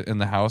dog shit in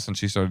the house and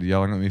she started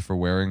yelling at me for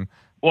wearing.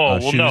 Well,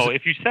 no.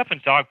 If you step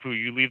in dog poo,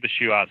 you leave the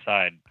shoe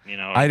outside.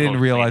 I didn't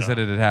realize that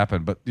it had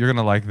happened, but you're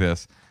gonna like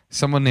this.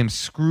 Someone named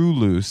Screw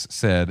Loose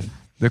said,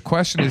 the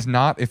question is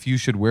not if you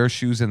should wear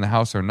shoes in the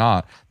house or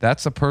not.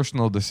 That's a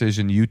personal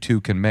decision you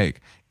two can make.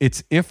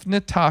 It's if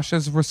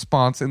Natasha's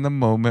response in the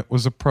moment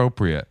was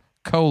appropriate.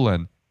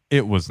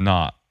 It was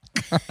not.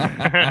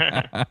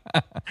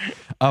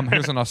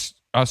 Here's an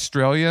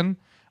Australian.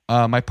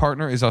 My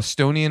partner is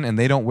Estonian and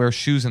they don't wear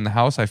shoes in the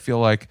house. I feel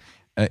like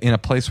in a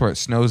place where it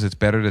snows, it's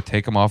better to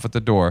take them off at the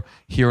door.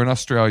 Here in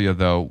Australia,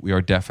 though, we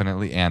are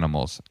definitely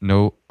animals.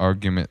 No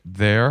argument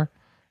there.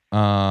 You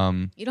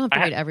don't have to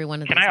read every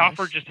one of these. Can I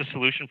offer just a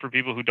solution for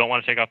people who don't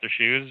want to take off their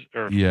shoes?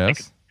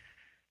 Yes.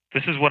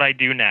 This is what I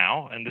do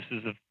now, and this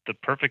is the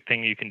perfect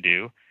thing you can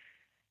do,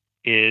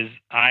 is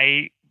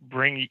I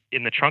bring,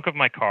 in the trunk of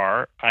my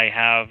car, I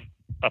have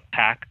a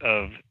pack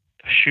of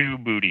shoe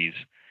booties.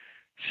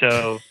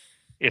 So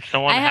if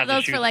someone I have has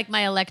those shoe, for like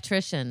my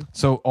electrician.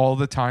 So all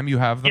the time you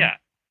have them? Yeah.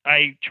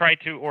 I try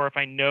to, or if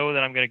I know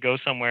that I'm going to go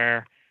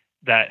somewhere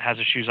that has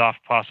a shoes off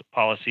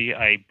policy,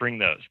 I bring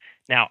those.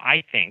 Now,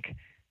 I think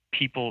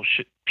people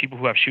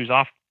who have shoes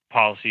off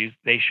policies,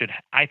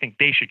 I think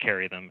they should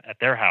carry them at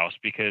their house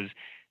because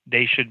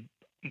they should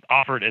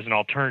offer it as an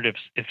alternative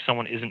if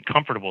someone isn't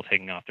comfortable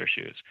taking off their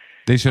shoes.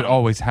 They should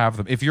always have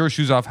them. If you're a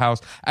shoes off house,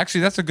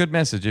 actually that's a good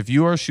message. If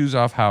you are a shoes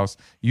off house,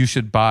 you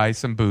should buy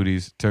some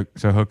booties to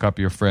hook up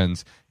your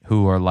friends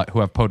who have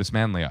POTUS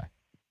manlii.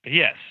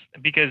 Yes,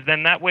 because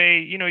then that way,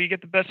 you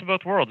get the best of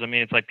both worlds. I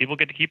mean, it's like people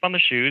get to keep on the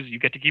shoes, you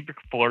get to keep your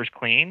floors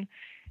clean,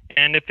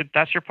 and if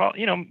that's your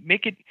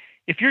make it.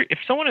 If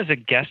someone is a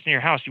guest in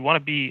your house, you want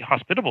to be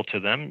hospitable to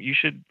them. You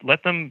should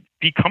let them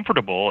be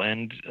comfortable,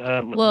 and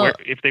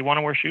if they want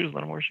to wear shoes,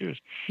 let them wear shoes.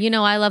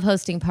 I love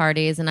hosting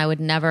parties, and I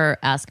would never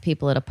ask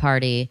people at a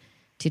party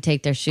to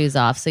take their shoes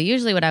off. So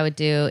usually what I would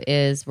do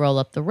is roll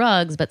up the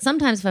rugs. But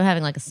sometimes if I'm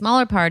having like a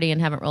smaller party and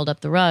haven't rolled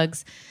up the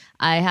rugs,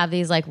 I have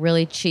these like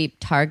really cheap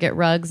Target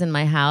rugs in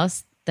my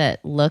house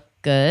that look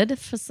good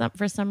for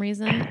some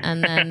reason,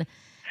 and then.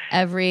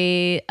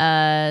 Every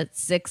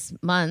 6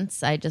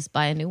 months, I just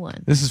buy a new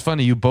one. This is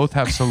funny. You both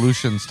have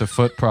solutions to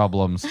foot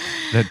problems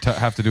that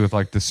have to do with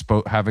like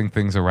having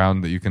things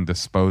around that you can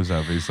dispose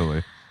of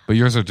easily. But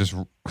yours are just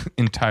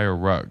entire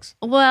rugs.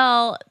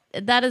 Well,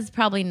 that is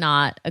probably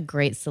not a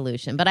great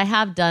solution. But I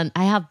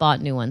have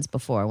bought new ones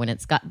before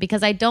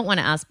because I don't want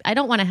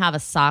to have a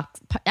sock.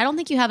 I don't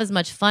think you have as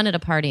much fun at a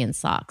party in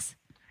socks.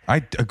 I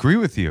agree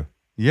with you.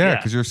 Yeah,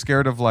 because you're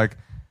scared of like,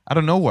 I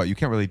don't know what. You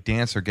can't really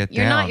dance or get down.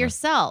 You're not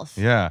yourself.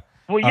 Yeah.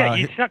 Well, yeah,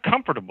 it's not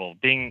comfortable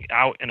being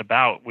out and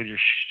about with your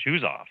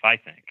shoes off, I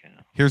think.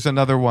 Here's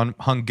another one.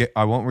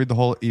 I won't read the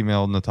whole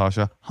email,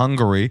 Natasha.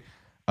 Hungary.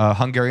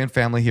 Hungarian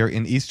family here.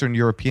 In Eastern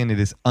European, it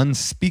is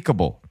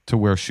unspeakable to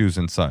wear shoes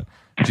inside.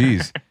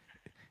 Jeez.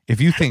 If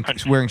you think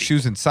wearing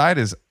shoes inside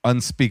is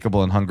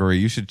unspeakable in Hungary,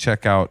 you should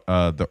check out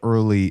the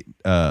early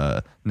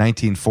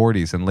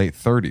 1940s and late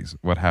 30s,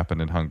 what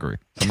happened in Hungary.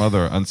 Some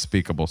other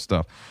unspeakable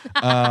stuff.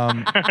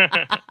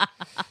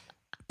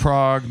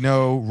 Prague,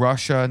 no.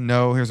 Russia,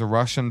 no. Here's a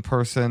Russian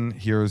person.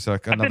 Here's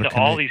another. I've been to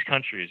all these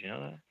countries, you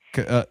know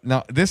that?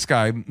 Now, this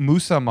guy,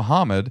 Musa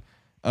Muhammad,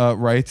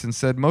 writes and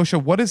said,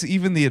 Moshe, what is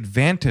even the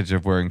advantage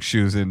of wearing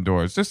shoes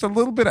indoors? Just a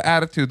little bit of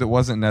attitude that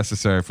wasn't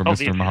necessary for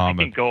Mr.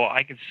 Muhammad.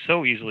 I can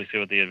so easily see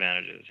what the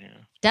advantage is. Yeah.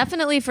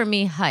 Definitely for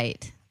me,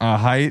 height.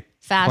 Height,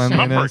 fashion,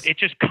 comfort. It's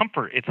just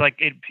comfort. It's like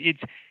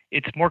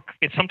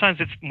sometimes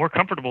it's more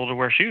comfortable to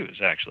wear shoes.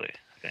 Actually,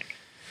 I think.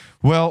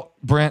 Well,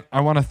 Brent,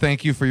 I want to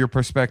thank you for your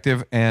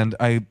perspective, and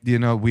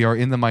we are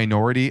in the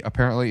minority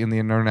apparently in the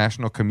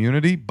international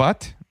community,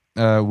 but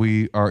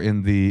we are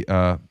in the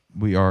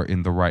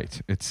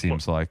right. It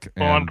seems like.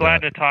 Well, I'm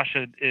glad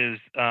Natasha is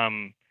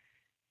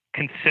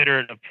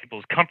considerate of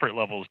people's comfort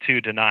levels too,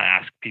 to not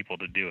ask people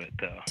to do it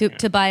though.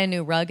 To buy a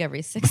new rug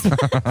every 6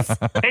 months.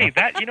 Hey,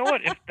 that you know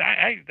what?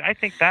 I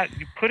think that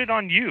you put it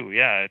on you.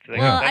 Yeah. It's like,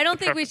 well, I don't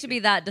think we should be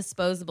that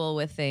disposable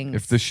with things.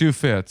 If the shoe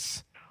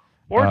fits.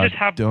 Or just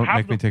have don't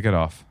make me take it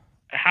off.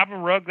 have a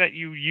rug that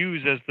you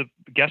use as the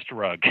guest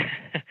rug,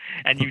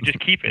 and you just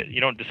keep it.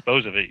 You don't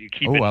dispose of it. You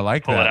keep it. Oh, I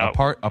like pull that. It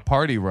out. A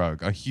party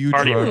rug, a huge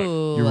Party rug rug.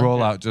 you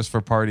roll out just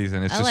for parties,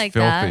 and it's I just like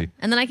filthy. that.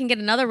 And then I can get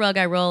another rug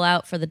I roll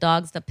out for the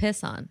dogs to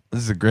piss on.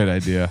 This is a great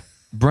idea.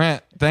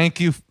 Brent, thank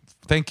you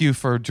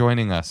for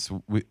joining us.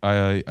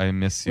 I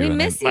miss you. We and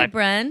miss you,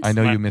 Brent. I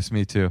know you miss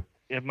me too.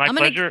 Yeah, my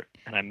pleasure,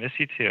 and I miss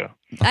you too.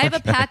 I have a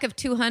pack of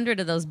 200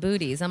 of those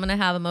booties. I'm going to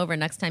have them over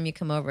next time you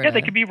come over. Yeah,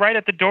 they could be right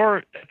at the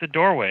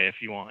doorway if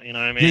you want. You know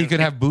what I mean? Yeah, you could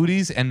have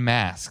booties and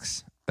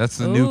masks. That's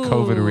the new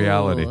COVID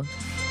reality.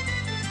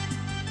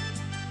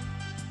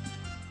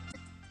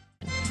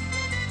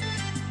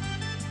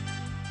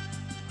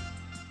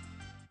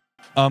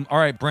 All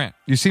right, Brent,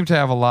 you seem to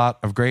have a lot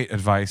of great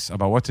advice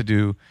about what to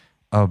do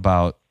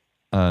about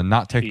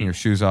not taking your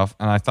shoes off.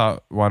 And I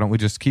thought, why don't we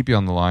just keep you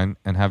on the line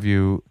and have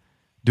you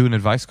do an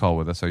advice call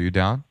with us? Are you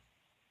down?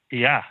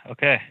 Yeah,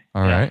 okay.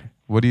 All right.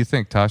 What do you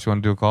think, Tosh? You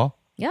want to do a call?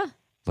 Yeah.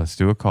 Let's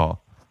do a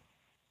call.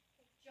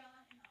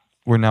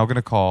 We're now going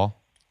to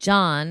call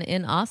John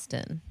in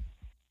Austin.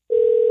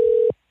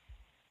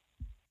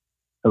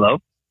 Hello?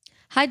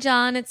 Hi,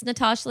 John. It's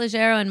Natasha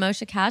Leggero and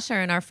Moshe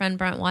Kasher and our friend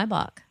Brent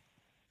Weinbach.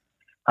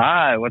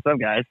 Hi, what's up,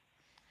 guys?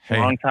 Hey.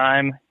 Long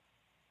time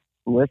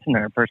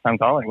listener, first time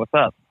caller. What's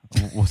up?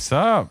 What's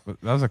up?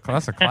 That's a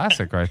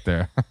classic right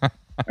there.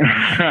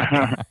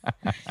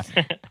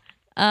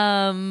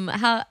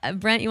 How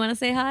Brent, you want to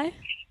say hi?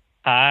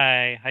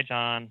 Hi,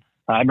 John.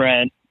 Hi,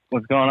 Brent.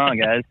 What's going on,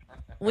 guys?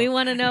 We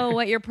want to know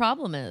what your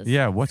problem is.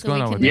 Yeah, what's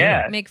going on with you? you?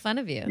 Yeah. Make fun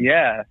of you.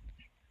 Yeah.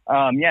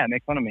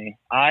 Make fun of me.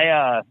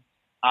 I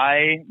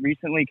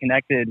recently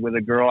connected with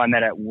a girl I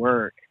met at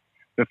work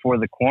before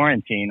the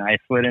quarantine. I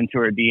slid into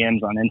her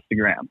DMs on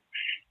Instagram.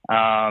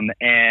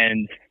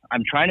 And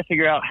I'm trying to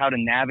figure out how to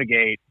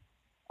navigate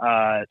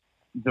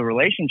the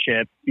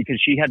relationship because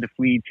she had to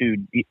flee to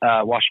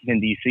Washington,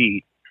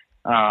 D.C.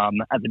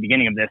 At the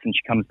beginning of this, and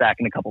she comes back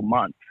in a couple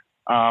months.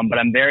 But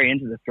I'm very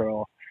into this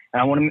girl,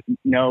 and I want to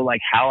know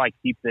like how I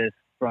keep this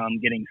from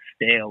getting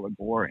stale or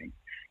boring.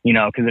 You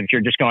know, because if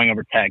you're just going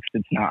over text,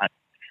 it's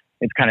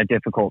kind of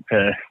difficult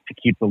to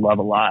keep the love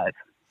alive.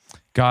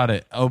 Got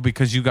it. Oh,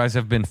 because you guys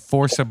have been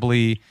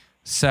forcibly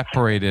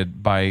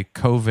separated by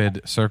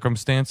COVID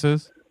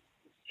circumstances?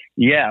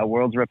 Yeah,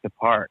 worlds ripped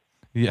apart.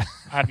 Yeah.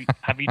 Have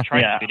you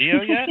tried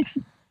video yet?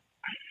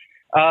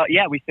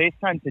 Yeah, we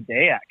FaceTimed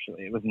today,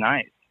 actually. It was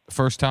nice.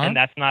 First time? And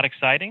that's not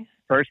exciting?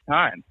 First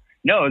time.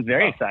 No, it was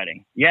very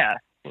exciting. Yeah.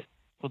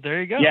 Well,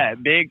 there you go. Yeah,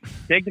 big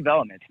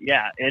development.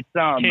 Yeah, it's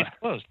Case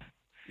closed.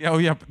 Oh,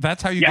 yeah.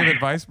 That's how you give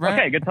advice, Brent?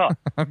 Okay, good talk.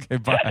 Okay,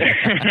 bye.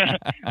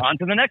 On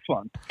to the next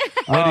one.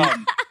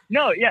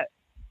 No, yeah.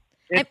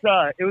 It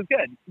was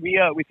good. We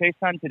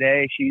FaceTimed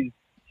today. She's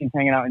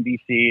hanging out in DC.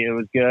 It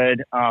was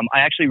good. I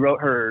actually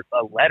wrote her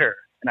a letter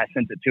and I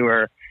sent it to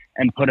her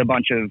and put a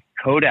bunch of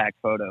Kodak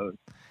photos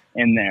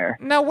in there.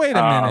 Now, wait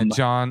a minute,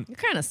 John. You're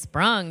kind of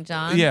sprung,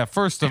 John. Yeah,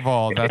 first of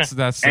all, that's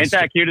Ain't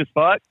that cute as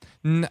fuck?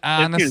 Cute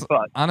as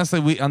fuck. Honestly,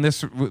 we on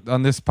this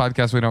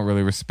podcast we don't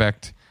really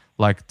respect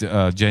like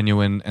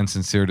genuine and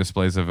sincere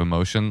displays of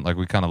emotion. Like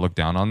we kind of look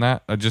down on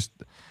that.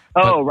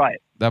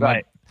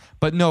 Right.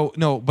 But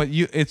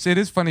it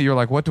is funny. You're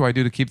like, what do I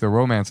do to keep the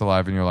romance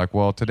alive? And you're like,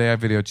 well, today I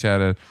video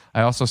chatted.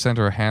 I also sent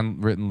her a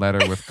handwritten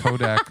letter with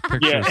Kodak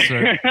pictures.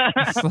 So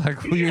it's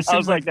like, I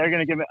was like, they're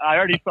gonna give me. I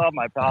already solved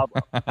my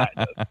problem.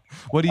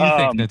 What do you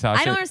think,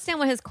 Natasha? I don't understand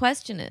what his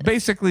question is.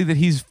 Basically, that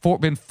he's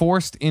been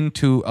forced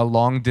into a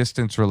long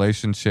distance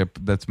relationship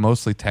that's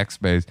mostly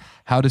text based.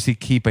 How does he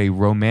keep a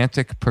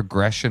romantic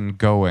progression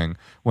going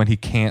when he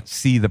can't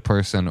see the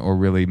person or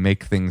really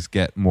make things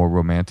get more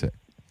romantic?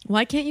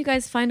 Why can't you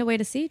guys find a way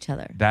to see each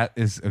other? That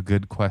is a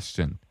good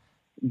question.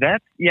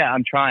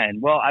 I'm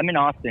trying. Well, I'm in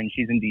Austin.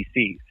 She's in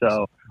DC.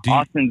 So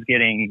Austin's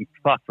getting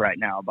fucked right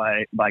now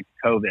by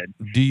COVID.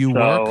 Do you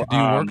work? Do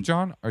you work,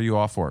 John? Are you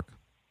off work?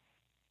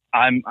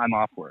 I'm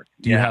off work.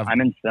 I'm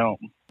in film.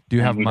 Do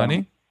you have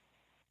money?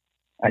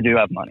 I do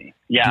have money.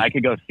 Yeah, I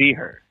could go see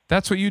her.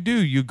 That's what you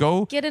do. You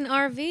go get an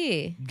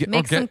RV.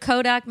 Make some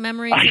Kodak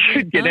memories. I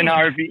could get an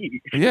RV.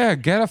 Yeah,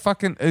 get a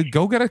fucking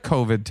go get a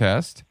COVID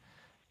test.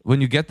 When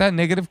you get that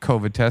negative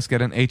COVID test,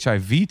 get an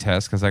HIV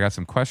test because I got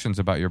some questions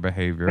about your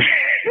behavior.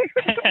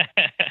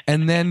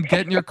 And then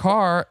get in your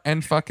car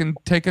and fucking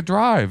take a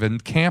drive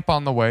and camp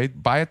on the way.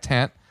 Buy a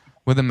tent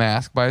with a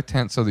mask. Buy a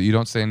tent so that you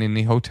don't stay in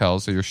any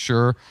hotels. So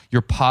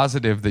you're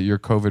positive that you're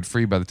COVID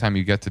free by the time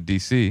you get to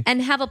DC.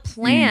 And have a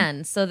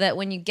plan so that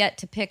when you get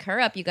to pick her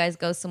up, you guys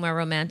go somewhere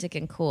romantic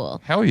and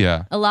cool. Hell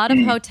yeah. A lot of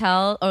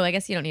hotel. Oh, I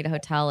guess you don't need a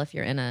hotel if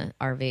you're in an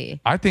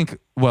RV. I think.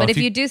 Well, but if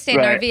you do stay in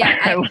an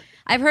RV,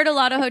 I've heard a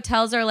lot of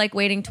hotels are like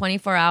waiting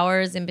 24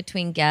 hours in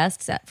between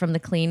guests from the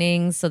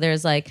cleanings. So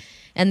there's like,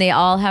 and they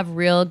all have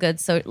real good,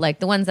 so like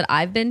the ones that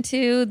I've been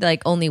to,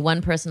 like only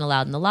one person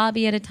allowed in the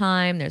lobby at a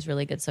time. There's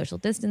really good social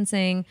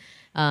distancing.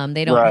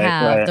 They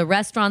don't the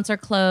restaurants are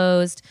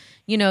closed.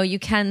 You know, you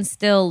can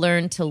still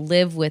learn to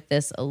live with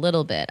this a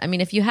little bit. I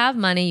mean, if you have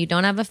money, you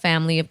don't have a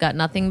family, you've got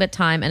nothing but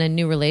time and a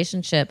new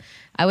relationship,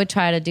 I would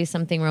try to do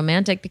something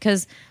romantic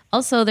because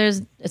Also,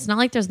 it's not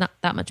like there's not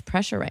that much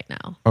pressure right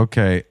now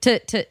Okay.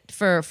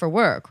 for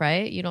work,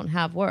 right? You don't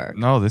have work.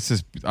 No, this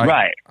is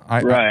Right.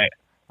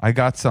 I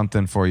got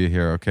something for you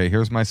here. Okay,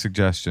 here's my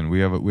suggestion.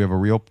 We have a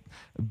real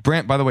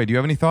Brent. By the way, do you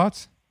have any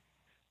thoughts?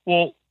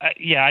 Well,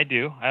 yeah, I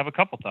do. I have a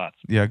couple thoughts.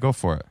 Yeah, go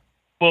for it.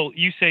 Well,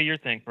 you say your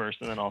thing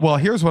first, and then I'll. Well,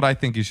 here's what I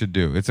think you should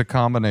do. It's a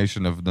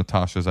combination of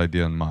Natasha's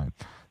idea and mine.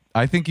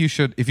 I think you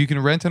should, if you can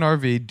rent an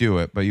RV, do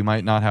it, but you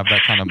might not have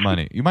that kind of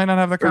money. You might not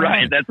have that kind of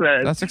money.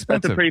 That's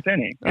expensive. That's a pretty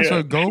penny.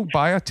 So go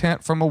buy a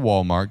tent from a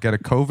Walmart, get a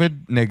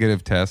COVID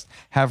negative test,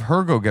 have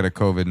her go get a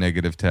COVID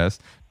negative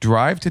test,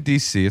 drive to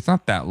DC. It's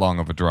not that long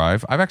of a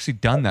drive. I've actually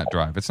done that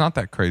drive. It's not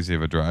that crazy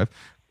of a drive.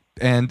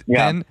 And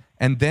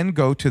then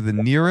go to the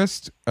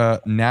nearest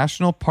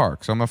national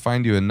park. So I'm going to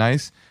find you a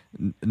nice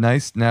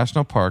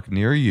national park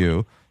near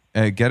you,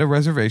 get a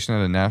reservation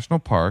at a national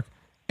park,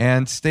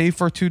 and stay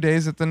for 2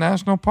 days at the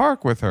national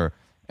park with her.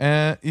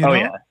 I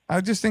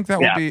just think that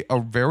would be a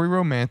very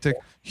romantic,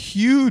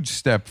 huge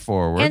step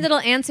forward. And it'll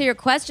answer your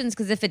questions,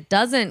 because if it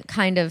doesn't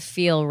kind of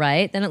feel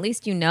right, then at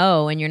least you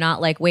know, and you're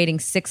not like waiting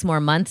 6 more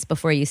months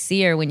before you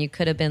see her when you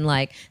could have been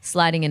like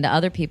sliding into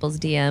other people's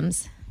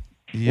DMs.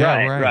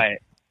 Yeah, right.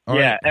 All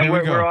yeah, right, and here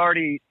we go. we're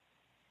already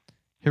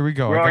Here we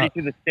go. We're already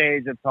to the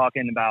stage of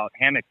talking about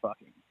hammock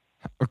fucking.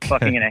 Okay.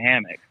 Fucking in a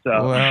hammock.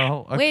 So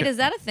well, okay. Wait, is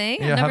that a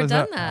thing? Yeah, I've never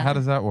done that. How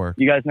does that work?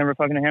 You guys never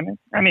fucking in a hammock?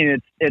 I mean,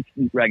 it's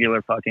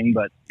regular fucking,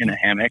 but in a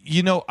hammock.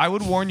 You know, I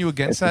would warn you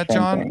against that, the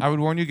same John. thing. I would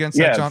warn you against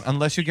that, John,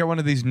 unless you get one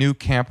of these new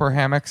camper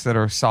hammocks that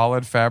are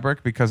solid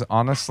fabric. Because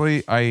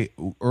honestly,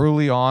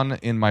 early on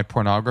in my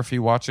pornography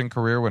watching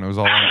career, when it was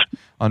all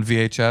on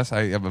VHS,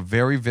 I have a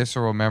very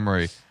visceral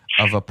memory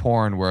of a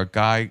porn where a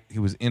guy, he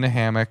was in a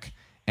hammock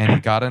and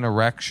he got an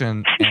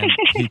erection and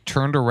he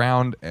turned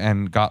around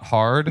and got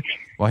hard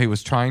while he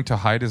was trying to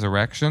hide his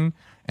erection,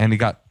 and he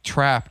got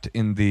trapped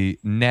in the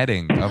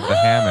netting of the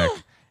hammock.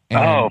 And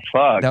oh,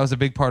 fuck. That was a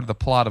big part of the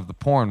plot of the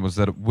porn, was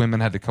that women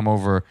had to come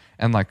over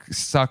and like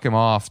suck him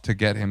off to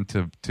get him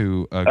to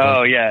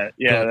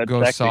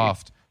go sexy.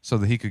 soft so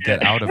that he could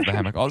get out of the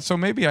hammock. Oh, so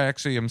maybe I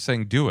actually am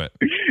saying do it.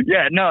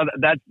 Yeah, no,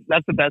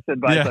 that's the best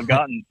advice I've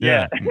gotten.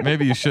 Yeah.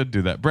 Maybe you should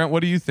do that. Brent,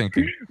 what are you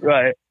thinking?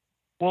 Right.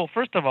 Well,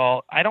 first of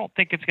all, I don't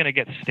think it's going to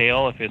get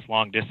stale if it's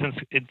long distance.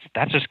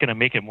 That's just going to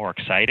make it more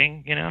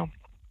exciting, you know.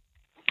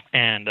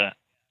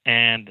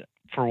 And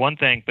for one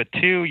thing, but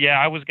two,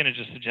 I was going to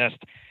just suggest,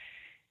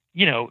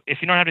 you know, if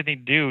you don't have anything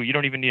to do, you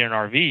don't even need an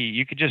RV.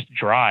 You could just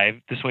drive.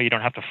 This way, you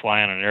don't have to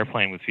fly on an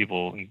airplane with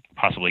people and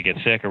possibly get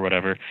sick or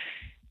whatever.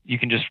 You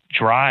can just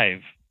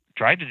drive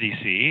to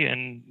DC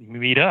and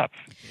meet up.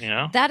 You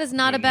know, that is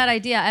not a bad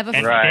idea. I have a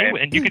friend,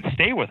 and you could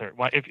stay with her.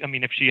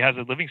 If she has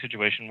a living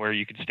situation where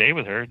you could stay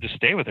with her, just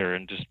stay with her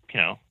and just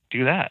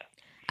do that.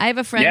 I have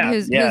a friend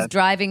who's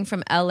driving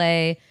from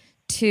LA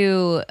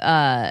to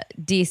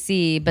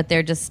DC, but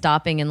they're just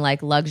stopping in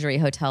like luxury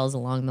hotels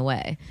along the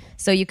way.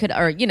 So you could,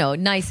 or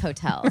nice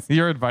hotels.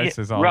 Your advice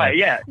is all right.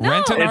 Yeah,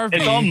 rent an RV.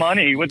 It's all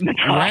money with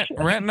rent an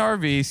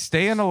RV,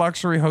 stay in a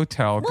luxury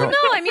hotel. Well, no,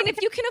 I mean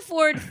if you can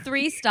afford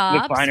 3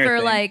 stops for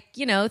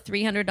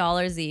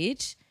 $300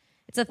 each,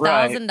 it's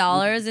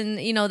 $1,000, and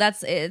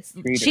it's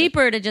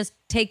cheaper to just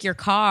take your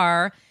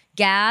car,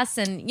 gas,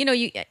 and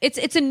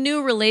it's a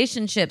new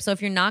relationship. So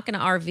if you're not going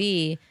to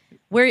RV.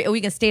 Where are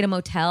we going to stay at a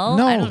motel?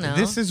 No, I don't know.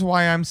 This is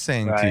why I'm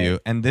saying to you,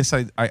 and this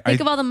I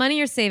think of all the money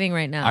you're saving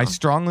right now. I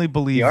strongly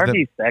believe the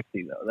RV's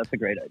sexy though. That's a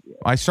great idea.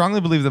 I strongly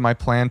believe that my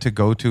plan to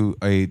go to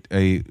a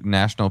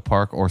national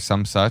park or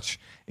some such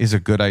is a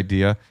good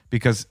idea,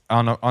 because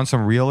on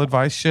some real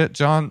advice shit,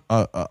 John.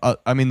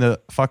 I mean,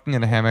 the fucking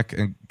in a hammock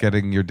and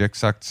getting your dick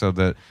sucked so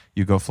that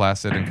you go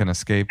flaccid and can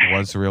escape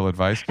was real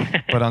advice.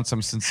 But on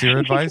some sincere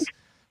advice,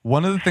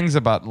 one of the things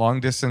about long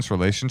distance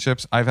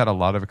relationships, I've had a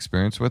lot of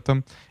experience with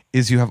them,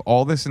 is you have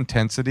all this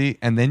intensity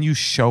and then you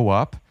show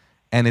up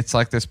and it's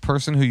like this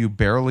person who you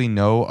barely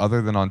know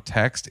other than on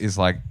text is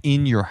like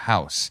in your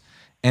house,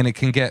 and it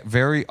can get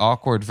very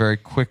awkward very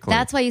quickly.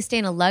 That's why you stay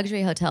in a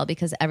luxury hotel,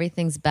 because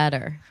everything's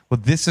better. Well,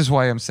 this is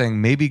why I'm saying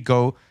maybe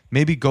go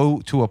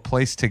to a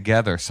place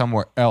together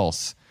somewhere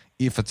else.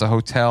 If it's a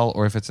hotel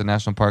or if it's a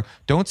national park,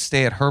 don't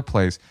stay at her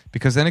place,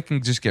 because then it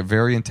can just get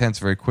very intense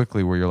very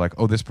quickly where you're like,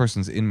 oh, this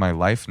person's in my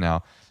life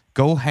now.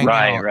 Go hang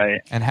out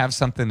and have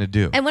something to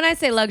do. And when I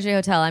say luxury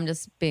hotel, I'm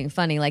just being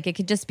funny. Like it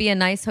could just be a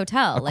nice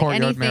hotel, a like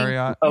Courtyard anything.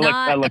 Marriott.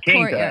 Not La a Quinta.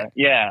 Courtyard.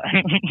 Yeah.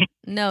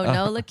 No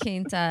La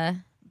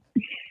Quinta.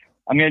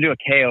 I'm gonna do a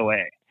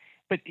KOA.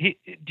 But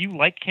do you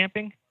like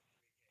camping?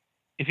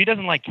 If he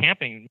doesn't like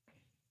camping,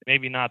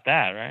 maybe not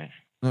that,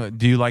 right?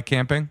 Do you like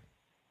camping?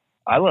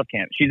 I love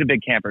camp. She's a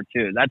big camper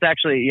too. That's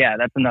actually,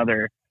 that's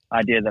another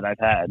idea that I've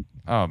had.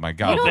 Oh my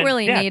God. You don't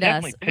really need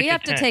us. definitely We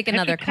have to take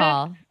another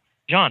call.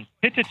 John,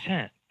 pitch a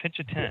tent. Pitch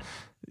a tent.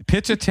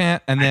 Pitch a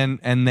tent and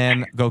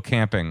then go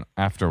camping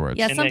afterwards.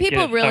 Yeah, And some then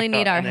people get it really sucked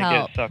need off, our and then help.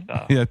 Get it sucked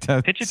off. Yeah,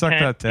 Pitch a suck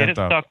tent, that tent get it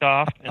off. sucked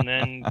off, and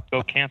then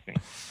go camping.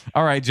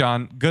 All right,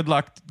 John. Good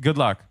luck.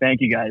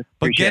 Thank you guys.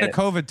 But Appreciate get a it.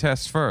 COVID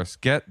test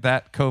first. Get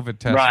that COVID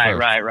test Right,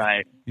 first.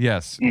 right.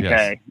 Yes. Okay,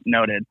 Yes.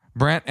 noted.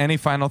 Brent, any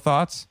final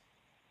thoughts?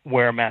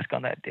 wear a mask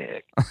on that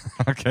dick.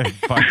 Okay,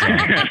 bye,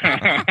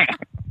 John.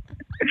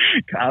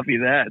 Copy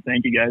that.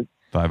 Thank you, guys.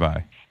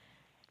 Bye.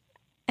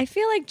 I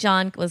feel like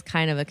John was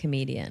kind of a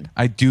comedian.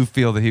 I do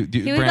feel that He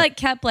Brent,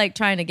 kept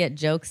trying to get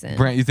jokes in.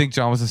 Brent, you think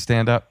John was a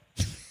stand-up?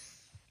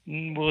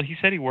 Well, he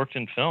said he worked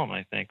in film,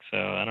 I think. So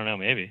I don't know,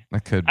 maybe.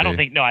 That could be. I don't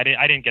think. No, I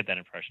didn't get that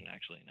impression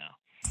actually. No.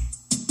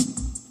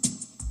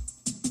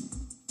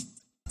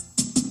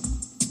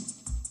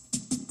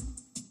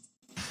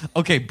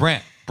 Okay,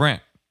 Brent.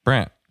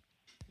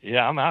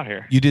 Yeah, I'm out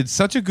here. You did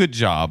such a good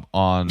job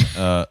on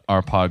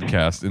our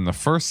podcast in the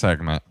first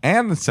segment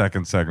and the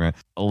second segment.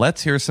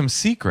 Let's hear some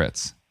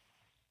secrets.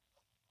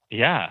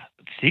 Yeah,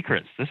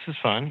 secrets. This is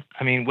fun.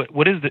 I mean,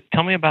 what is the?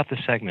 Tell me about this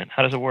segment.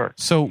 How does it work?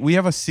 So we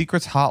have a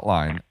secrets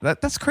hotline.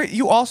 That's great.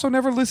 You also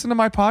never listen to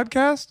my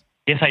podcast?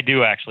 Yes, I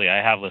do actually. I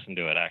have listened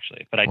to it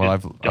actually, but I Well,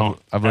 just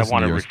don't. I've I listened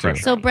want to to yours, refresh.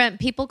 too. So, Brent,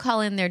 people call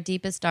in their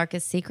deepest,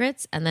 darkest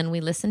secrets, and then we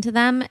listen to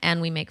them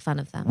and we make fun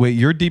of them. Wait,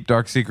 your deep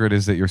dark secret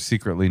is that you're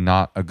secretly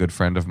not a good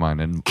friend of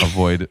mine and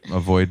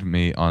avoid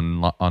me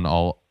on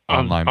all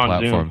online on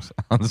platforms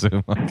on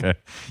Zoom. Okay,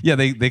 yeah,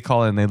 they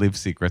call in, they leave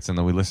secrets, and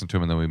then we listen to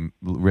them, and then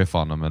we riff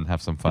on them and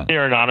have some fun.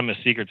 They're anonymous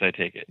secrets, I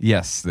take it.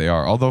 Yes, they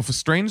are. Although,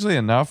 strangely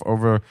enough,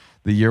 over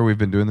the year we've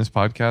been doing this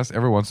podcast,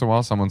 every once in a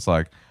while, someone's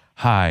like,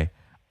 "Hi,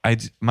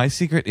 my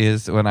secret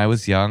is when I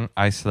was young,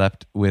 I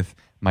slept with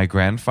my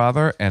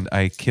grandfather and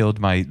I killed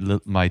my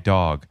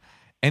dog."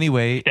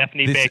 Anyway,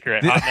 Stephanie Baker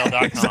at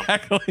hotmail.com.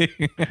 Exactly.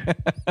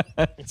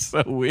 It's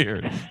so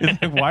weird.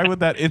 It's like, why would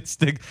that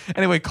instinct?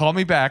 Anyway, call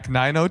me back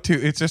 902.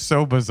 It's just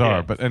so bizarre.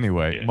 Yeah. But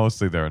anyway,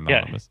 mostly they're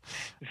anonymous.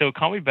 Yeah. So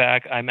call me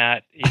back. I'm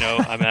at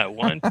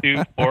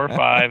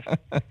 1245,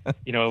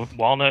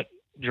 Walnut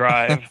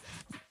Drive.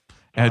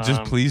 And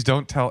just please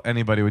don't tell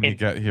anybody when you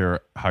get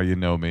here how you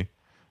know me.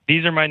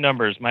 These are my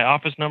numbers. My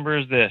office number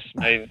is this.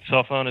 My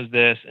cell phone is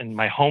this, and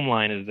my home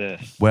line is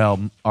this.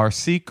 Well, our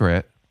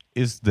secret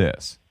is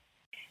this.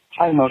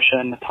 Hi, Moshe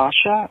and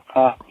Natasha.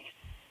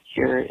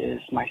 Here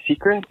is my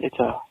secret. It's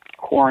a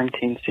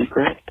quarantine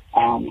secret.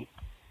 I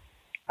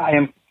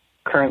am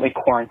currently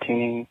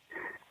quarantining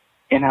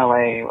in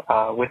LA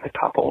with a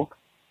couple,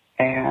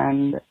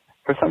 and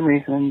for some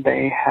reason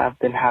they have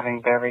been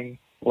having very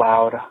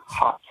loud,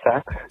 hot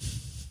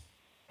sex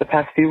the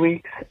past few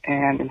weeks,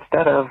 and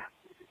instead of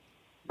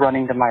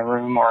running to my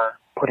room or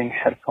putting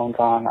headphones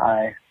on,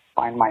 I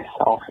find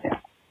myself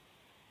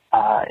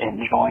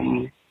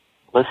enjoying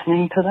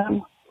listening to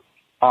them.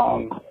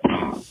 I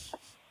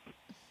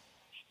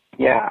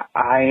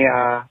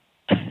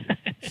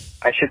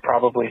should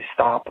probably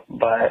stop,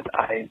 but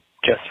I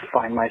just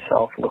find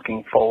myself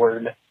looking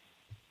forward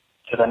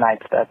to the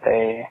nights that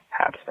they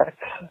have sex.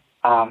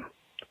 I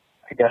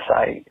guess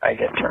I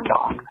get turned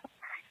on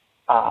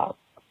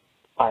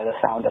by the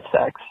sound of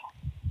sex.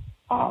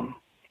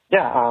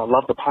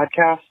 Love the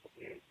podcast.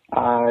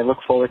 I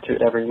look forward to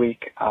it every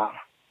week.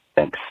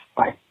 Thanks.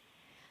 Bye.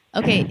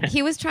 Okay,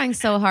 he was trying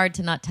so hard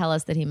to not tell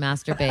us that he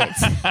masturbates.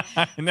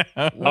 I know.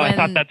 I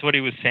thought that's what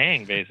he was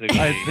saying, basically.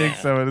 I think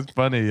so. And it's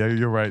funny. Yeah,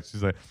 you're right.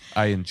 She's like,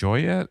 I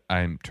enjoy it.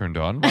 I'm turned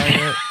on by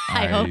it.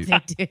 I hope they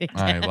do it.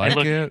 I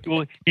like it.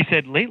 Well, he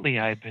said, lately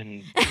I've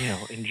been,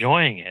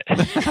 enjoying it.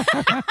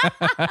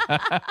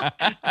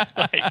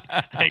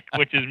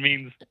 Which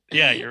means,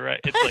 yeah, you're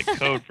right. It's like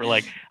code for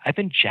I've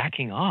been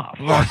jacking off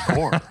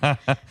hardcore.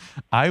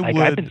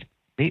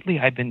 Lately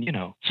I've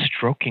been,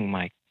 stroking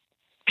my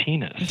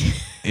penis.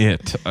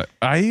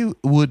 I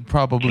would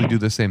probably do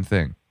the same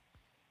thing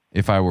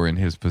if I were in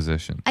his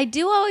position. I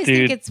do always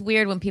think it's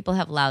weird when people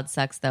have loud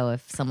sex, though,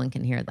 if someone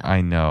can hear them. I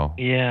know.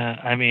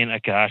 Yeah, I mean,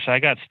 gosh, I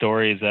got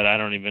stories that I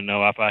don't even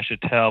know if I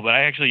should tell, but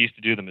I actually used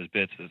to do them as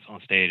bits on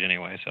stage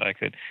anyway, so I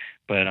could.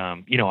 But,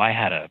 I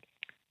had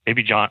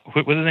maybe John,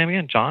 what was his name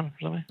again? John or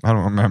something? I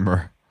don't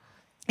remember.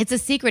 It's a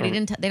secret.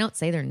 They don't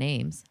say their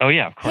names. Oh,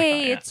 yeah, of course. Hey,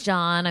 not, yeah. It's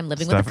John. I'm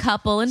living with a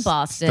couple in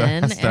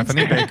Boston.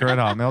 Stephanie Baker at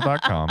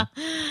hotmail.com.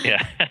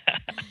 Yeah.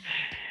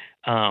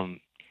 No,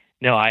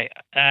 never mind,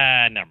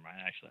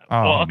 actually.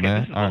 Oh, well, okay,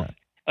 man. this is All right.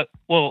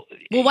 Well,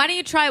 why don't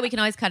you try it? We can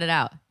always cut it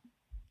out.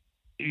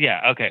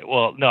 Yeah. Okay.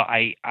 Well, no,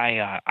 I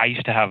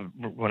used to have,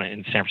 when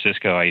in San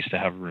Francisco, I used to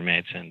have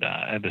roommates, and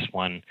I had this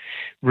one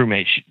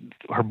roommate,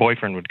 her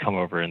boyfriend would come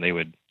over and they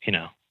would,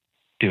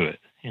 do it,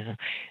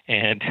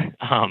 and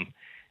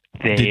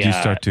Did you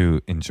start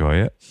to enjoy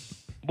it?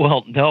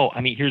 Well, no.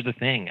 I mean, here's the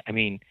thing. I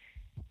mean,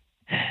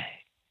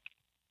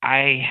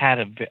 I had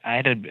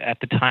at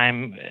the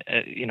time,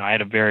 I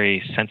had a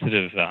very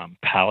sensitive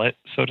palate,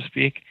 so to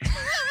speak,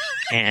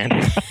 and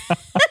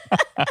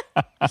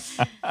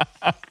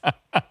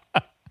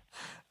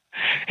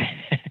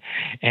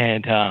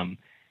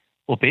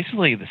well,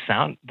 basically the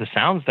sounds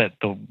that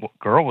the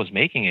girl was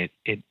making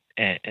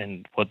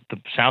and what the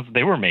sounds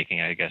they were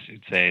making, I guess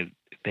you'd say,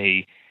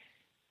 they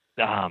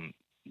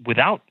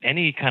without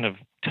any kind of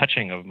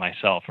touching of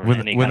myself or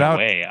any kind of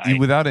way,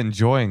 without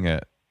enjoying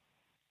it.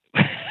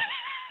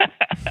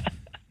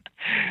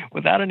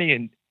 Without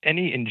any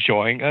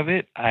enjoying of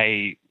it,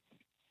 I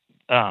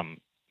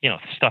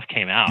stuff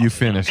came out. You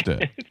finished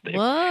it.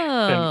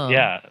 Whoa.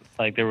 Yeah,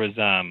 like there was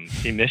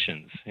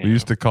emissions. We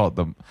used to call it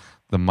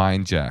the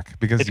mind jack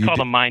because it's called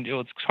a mind.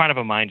 It's kind of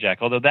a mind jack,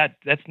 although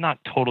that's not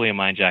totally a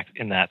mind jack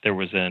in that there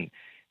was an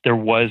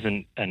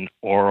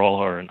oral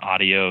or an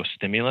audio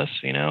stimulus,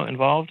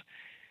 involved.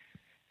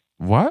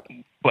 What?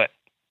 But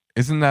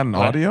isn't that an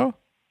audio?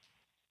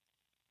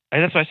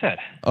 That's what I said.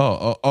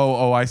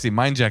 Oh! I see.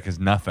 Mind jack is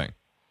nothing.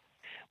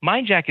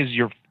 Mind jack is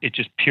it's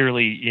just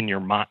purely in your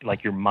mind,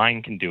 like your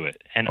mind can do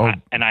it, and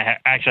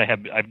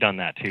I've done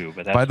that too.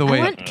 But that's, by the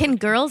way, can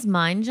girls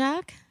mind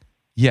jack?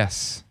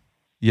 Yes.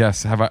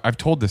 I've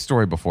told this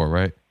story before,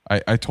 right?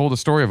 I told a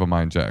story of a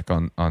mind jack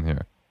on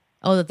here.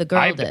 Oh, that the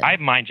girl did. I've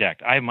mind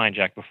jacked. I've mind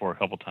jacked before a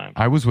couple times.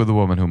 I was with a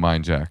woman who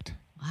mind jacked.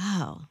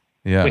 Wow.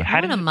 Yeah. Wait,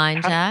 how did a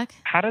mind jack?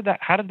 How does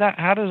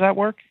that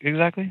work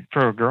exactly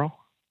for a girl?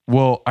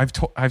 Well, I've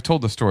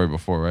told the story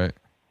before, right?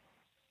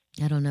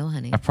 I don't know,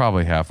 honey. I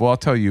probably have. Well, I'll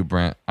tell you,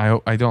 Brent.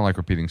 I don't like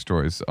repeating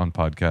stories on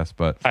podcasts,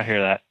 but I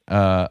hear that.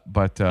 I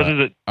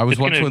was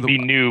once going with to be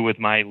new with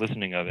my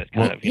listening of it.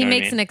 He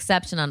makes an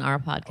exception on our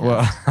podcast.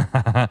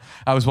 Well,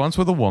 I was once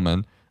with a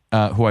woman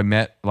who I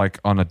met like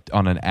on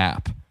an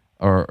app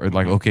or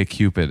like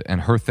OkCupid,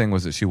 and her thing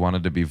was that she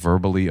wanted to be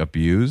verbally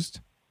abused,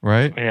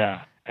 right?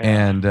 Yeah.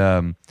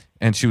 And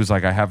she was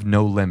like, I have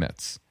no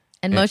limits.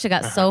 And Moshe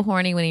got so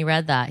horny when he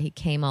read that, he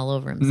came all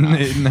over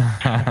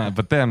himself.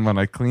 But then when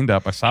I cleaned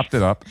up, I sopped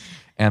it up,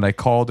 and I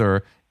called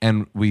her,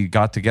 and we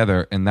got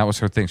together, and that was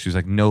her thing. She was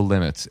like, no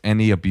limits,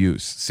 any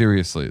abuse,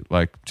 seriously,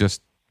 like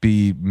just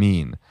be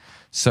mean.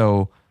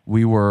 So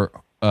we were,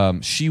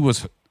 she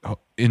was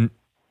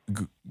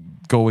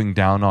going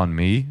down on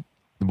me,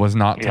 was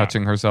not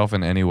touching herself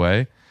in any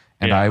way,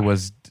 and I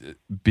was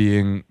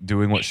doing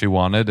what she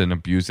wanted and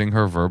abusing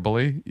her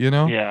verbally,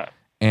 Yeah.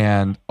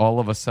 And all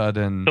of a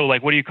sudden... So,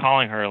 like, what are you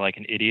calling her? Like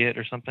an idiot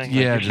or something?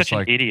 Yeah, you're such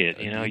an idiot,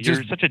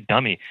 You're such a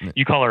dummy.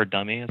 You call her a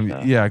dummy and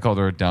stuff? Yeah, I called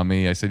her a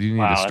dummy. I said, you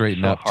need to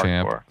straighten up, hardcore.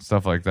 champ.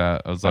 Stuff like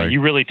that. I was like... You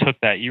really took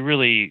that. You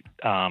really,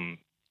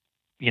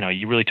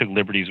 you really took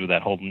liberties with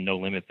that whole no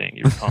limit thing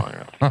you were calling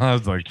her. I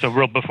was like... So,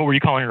 before, were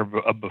you calling her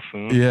a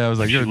buffoon? Yeah, I was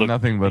like, you're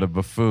nothing but a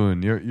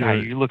buffoon.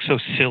 You look so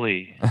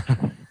silly.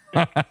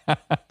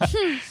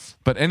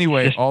 But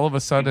anyway, all of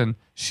a sudden,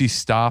 she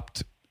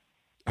stopped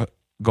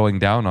going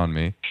down on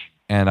me,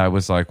 and I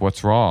was like,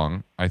 what's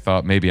wrong? I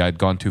thought maybe I'd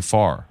gone too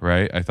far,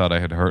 right? I thought I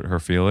had hurt her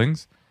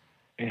feelings.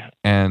 Yeah.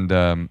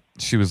 And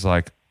she was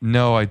like,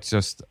 no, I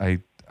just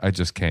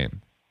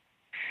came.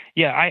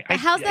 Yeah,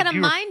 how's that a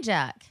mind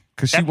jack?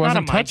 Because she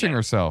wasn't touching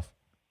herself.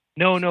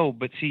 No,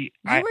 but see,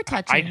 you were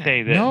touching her.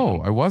 Say that.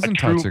 No, I wasn't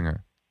touching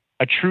her.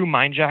 A true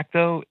mind jack,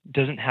 though,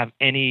 doesn't have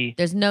any...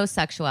 There's no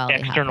sexuality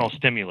external happening.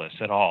 Stimulus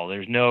at all.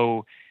 There's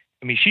no...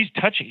 I mean, she's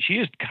touching. She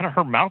is kind of,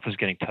 her mouth is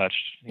getting touched.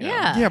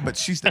 Yeah. Yeah, but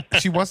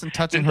she wasn't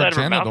touching her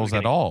genitals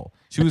at all.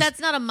 But that's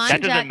not a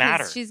mind jack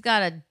because she's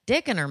got a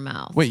dick in her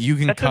mouth. Wait, you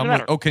can come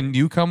with... Oh, can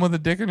you come with a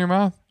dick in your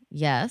mouth?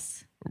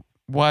 Yes.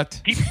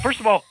 What? First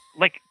of all,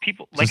 like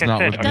people, like I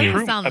said, it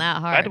doesn't sound that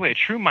hard. By the way, a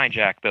true mind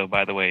jack, though,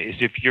 by the way, is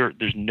if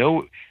there's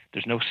no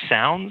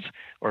sounds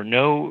or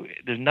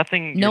there's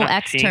nothing. No you're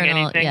not external, seeing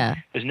anything. yeah.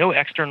 There's no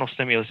external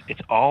stimulus.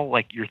 It's all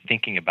like you're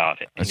thinking about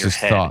it in It's your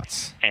just head.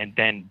 Thoughts. And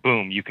then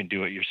boom, you can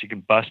do it. You can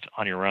bust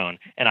on your own.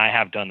 And I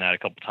have done that a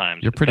couple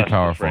times. You're pretty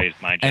powerful.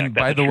 Mind jack. And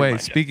by the way,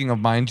 speaking of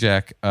mind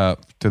jack, to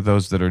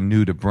those that are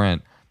new to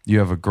Brent, you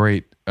have a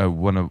great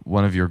one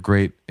of your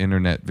great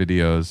internet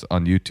videos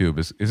on YouTube.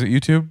 Is it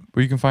YouTube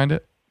where you can find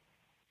it?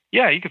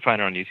 Yeah, you can find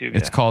it on YouTube.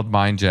 It's called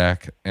Mind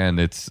Jack, and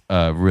it's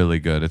really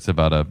good. It's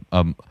about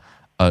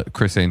a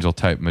Chris Angel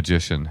type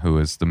magician who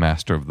is the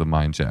master of the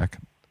Mind Jack.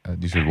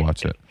 You should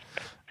watch it.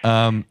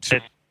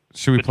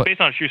 Should we play? It's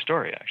based on a true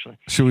story, actually.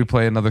 Should we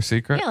play another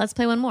secret? Yeah, let's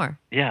play one more.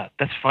 Yeah,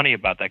 that's funny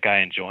about that guy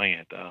enjoying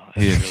it, though.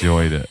 He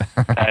enjoyed it.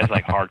 That is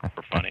like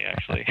hardcore funny,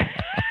 actually.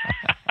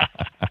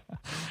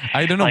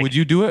 I don't know. Would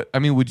you do it? I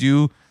mean, would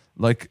you,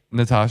 like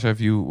Natasha,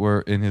 if you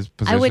were in his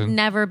position? I would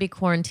never be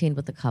quarantined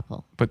with a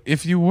couple. But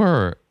if you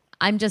were...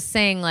 I'm just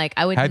saying, like,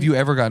 I would... Have you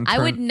ever gotten... I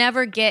would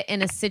never get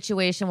in a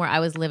situation where I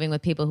was living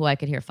with people who I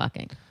could hear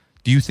fucking.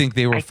 Do you think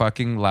they were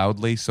fucking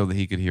loudly so that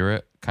he could hear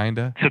it, kind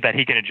of? So that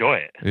he can enjoy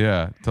it.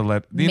 Yeah, to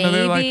let...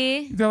 they're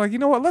like, you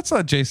know what? Let's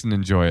let Jason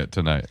enjoy it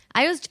tonight.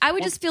 I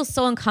would just feel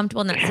so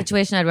uncomfortable in that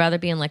situation. I'd rather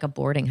be in, like, a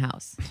boarding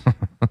house.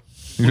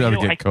 You'd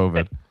rather get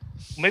COVID.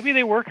 Maybe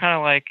they were kind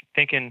of like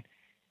thinking...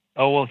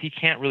 Oh, well, he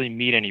can't really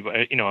meet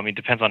anybody. I mean, it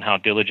depends on how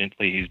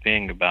diligently he's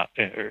being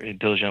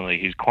diligently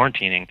he's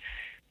quarantining.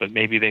 But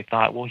maybe they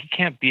thought, well, he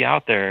can't be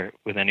out there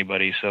with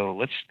anybody, so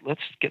let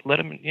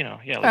him,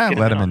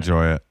 let him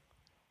enjoy it.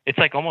 It's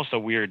like almost a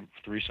weird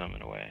threesome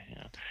in a way.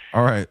 Yeah.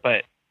 All right,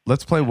 but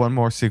let's play one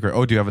more secret.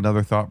 Oh, do you have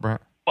another thought, Brent?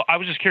 Well, I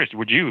was just curious.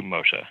 Would you,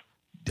 Moshe?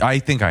 I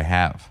think I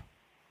have.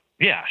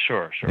 Yeah,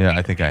 sure. Yeah,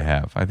 I think I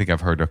have. I think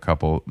I've heard a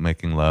couple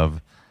making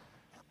love.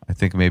 I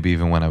think maybe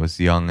even when I was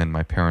young and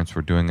my parents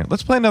were doing it.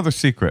 Let's play another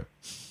secret.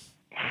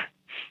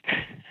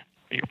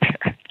 Your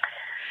parents.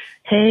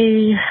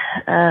 Hey,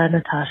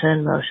 Natasha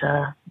and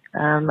Moshe.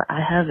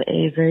 I have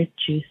a very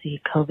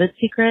juicy COVID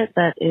secret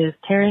that is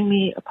tearing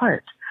me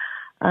apart.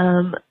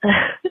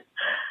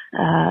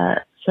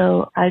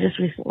 So I just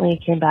recently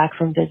came back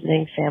from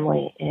visiting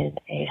family in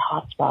a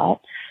hotspot.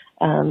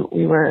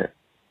 We were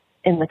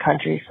in the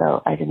country,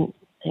 so I didn't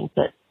think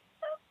that,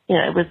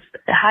 it was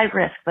a high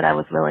risk, but I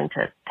was willing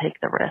to take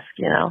the risk,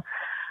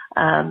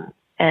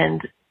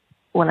 and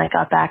when I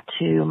got back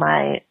to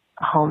my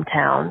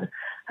hometown,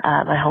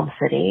 my home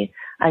city,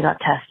 I got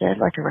tested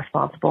like a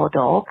responsible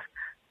adult,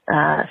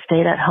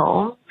 stayed at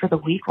home for the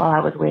week while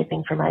I was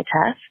waiting for my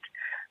test,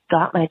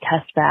 got my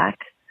test back,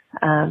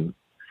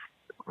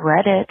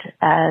 read it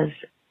as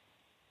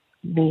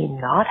me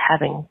not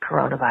having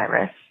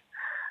coronavirus,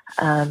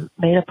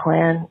 made a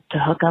plan to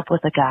hook up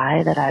with a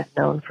guy that I've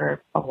known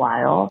for a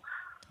while,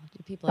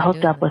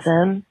 hooked up with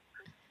him,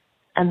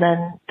 and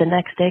then the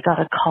next day got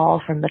a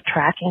call from the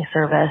tracking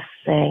service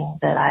saying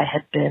that I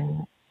had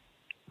been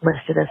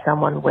listed as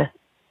someone with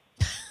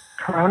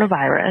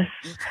coronavirus.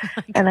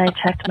 And I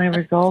checked my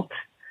results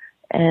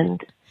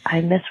and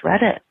I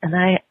misread it. And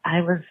I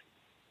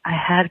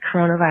had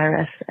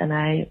coronavirus and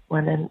I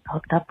went and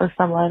hooked up with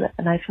someone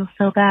and I feel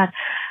so bad.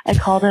 I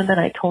called him and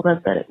I told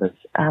him that it was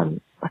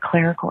a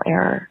clerical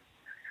error.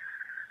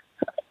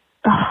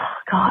 Oh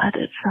God,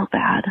 it's so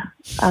bad.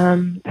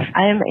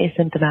 I am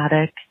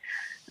asymptomatic.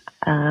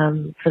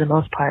 For the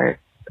most part,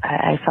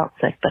 I felt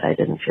sick, but I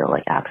didn't feel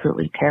like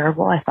absolutely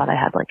terrible. I thought I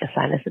had like a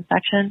sinus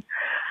infection.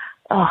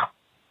 Oh,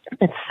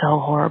 it's so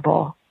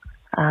horrible.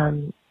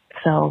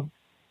 So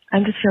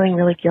I'm just feeling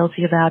really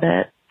guilty about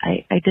it.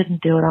 I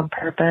didn't do it on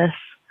purpose.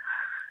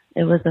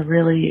 It was a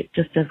really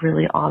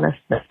honest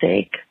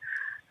mistake.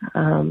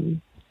 Oh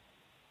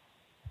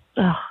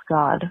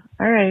God.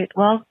 All right.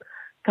 Well,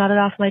 got it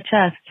off my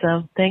chest.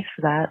 So thanks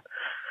for that.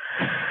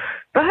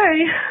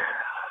 Bye.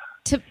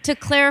 To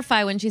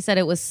clarify, when she said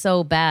it was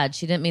so bad,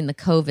 she didn't mean the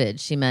COVID.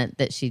 She meant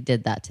that she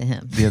did that to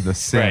him. Yeah, the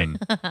sin.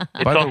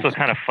 It's also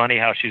kind of funny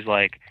how she's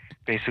like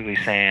basically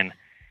saying,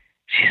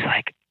 she's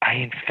like, I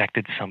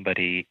infected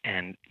somebody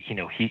and,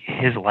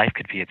 his life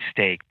could be at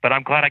stake, but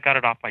I'm glad I got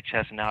it off my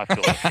chest and now I feel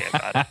okay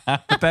about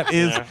it. But that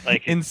is,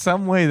 like, in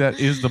some way, that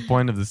is the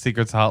point of the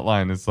Secrets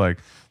Hotline. It's like,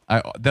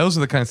 those are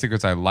the kind of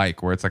secrets I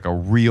like, where it's like a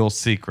real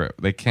secret.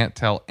 They can't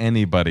tell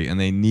anybody, and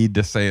they need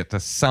to say it to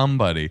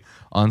somebody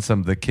on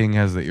some "the king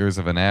has the ears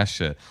of an ass"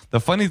 shit.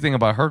 The funny thing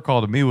about her call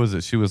to me was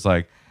that she was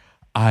like,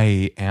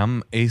 I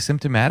am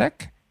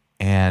asymptomatic,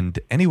 and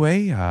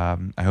anyway,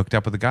 I hooked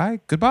up with a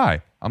guy.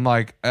 Goodbye. I'm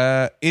like,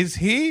 is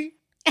he?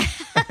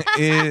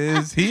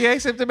 Is he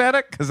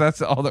asymptomatic? Because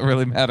that's all that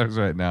really matters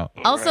right now.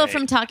 Also,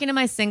 from talking to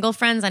my single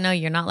friends, I know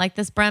you're not like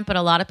this, Brent, but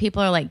a lot of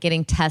people are like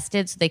getting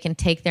tested so they can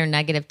take their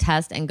negative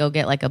test and go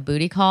get like a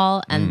booty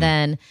call, and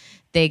then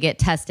they get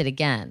tested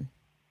again,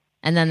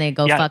 and then they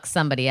go fuck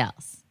somebody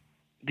else.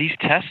 These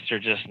tests are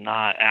just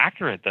not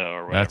accurate, though,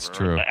 or whatever. That's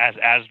true.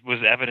 As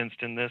was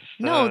evidenced in this.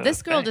 No,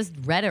 this girl thing. just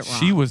read it wrong.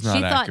 She was not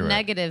She thought accurate.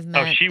 negative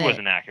meant Oh, she that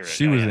wasn't accurate.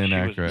 She was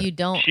inaccurate. You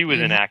don't. She was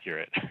you-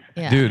 inaccurate.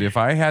 Yeah. Dude, if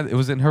I had, it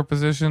was in her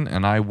position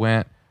and I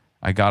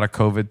got a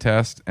COVID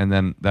test, and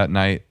then that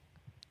night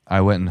I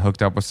went and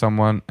hooked up with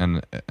someone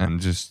and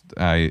just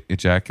I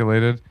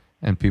ejaculated,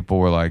 and people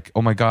were like,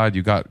 "Oh my God,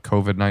 you got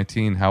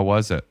COVID-19. How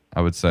was it?"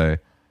 I would say,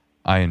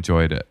 "I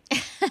enjoyed it."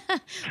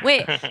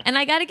 Wait, and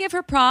I got to give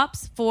her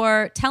props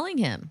for telling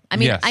him. I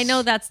mean, Yes. I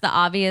know that's the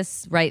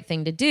obvious right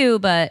thing to do,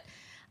 but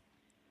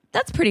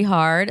that's pretty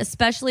hard,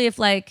 especially if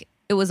like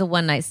it was a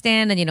one night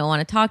stand and you don't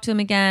want to talk to him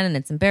again, and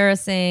it's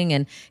embarrassing,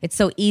 and it's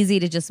so easy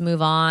to just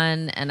move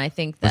on. And I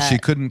think that But she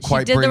couldn't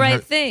quite did bring the right her,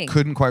 thing.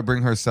 couldn't quite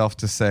bring herself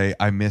to say,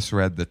 "I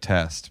misread the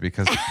test,"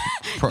 because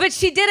But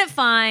she did it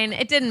fine.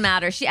 It didn't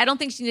matter. I don't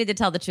think she needed to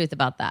tell the truth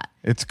about that.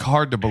 it's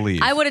hard to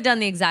believe. I would have done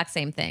the exact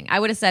same thing. I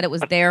would have said it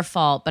was their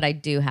fault, but I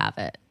do have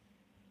it.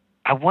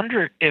 I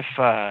wonder if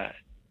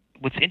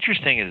what's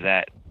interesting is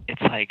that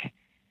it's like,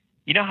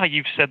 you know how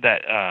you've said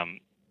that,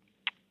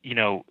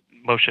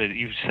 Moshe,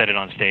 you've said it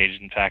on stage,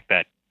 in fact,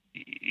 that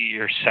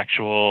your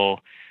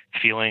sexual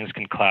feelings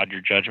can cloud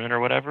your judgment or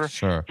whatever.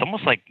 Sure. It's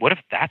almost like, what if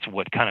that's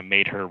what kind of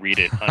made her read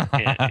it like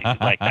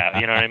that?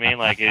 You know what I mean?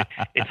 Like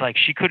it's like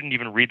she couldn't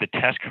even read the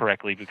test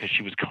correctly because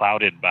she was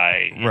clouded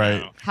by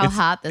Right. How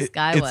hot this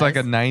guy was. It's like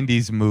a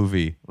 90s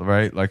movie,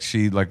 right? Like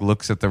she like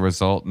looks at the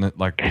result and it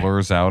like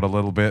blurs out a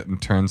little bit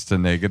and turns to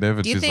negative,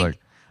 and Do you she's think- like,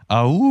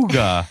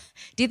 "Auga."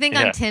 Do you think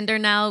on Tinder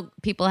now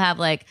people have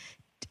like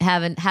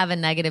have a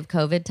negative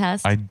COVID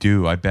test? I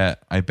do. I bet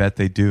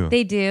they do.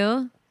 They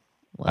do.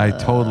 I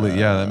totally,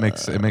 yeah,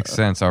 it makes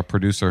sense. Our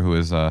producer, who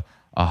is a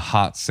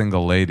hot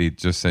single lady,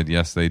 just said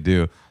yes, they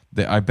do.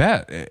 I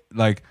bet,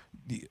 got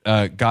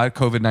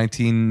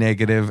COVID-19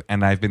 negative,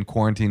 and I've been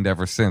quarantined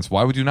ever since.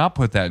 Why would you not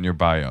put that in your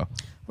bio?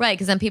 Right,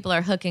 because then people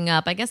are hooking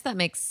up. I guess that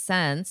makes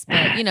sense. But,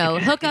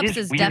 hookups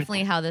is weird.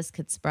 definitely how this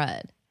could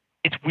spread.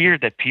 it's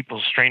weird that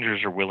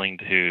strangers are willing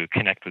to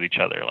connect with each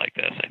other like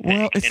this. I think.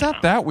 Well, it's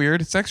not that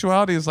weird.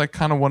 Sexuality is like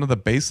kind of one of the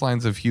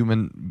baselines of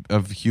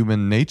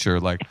human nature.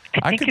 Like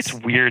I think it's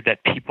weird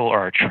that people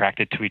are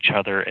attracted to each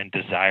other and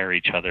desire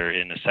each other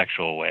in a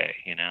sexual way.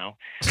 You know,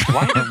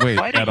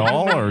 why at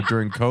all, or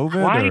during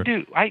COVID?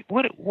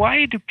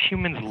 Why do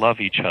humans love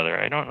each other?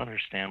 I don't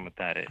understand what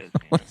that is.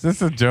 Is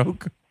this a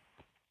joke?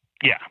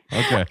 Yeah.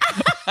 Okay.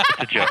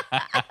 It's a joke.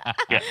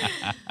 Yeah.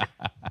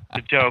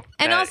 The joke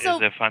and also,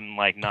 is if I'm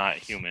like not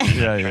human.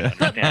 Yeah.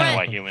 To understand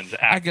why humans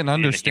act. I can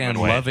understand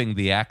loving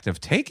the act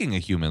of taking a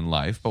human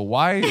life, but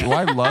why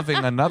loving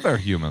another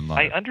human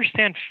life? I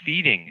understand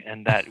feeding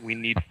and that we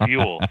need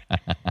fuel,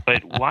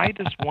 but why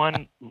does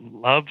one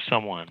love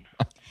someone?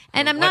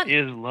 And what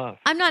is love?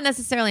 I'm not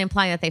necessarily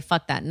implying that they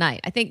fuck that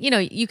night. I think,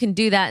 you can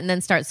do that and then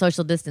start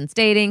social distance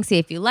dating, see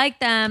if you like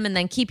them, and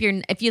then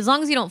as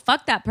long as you don't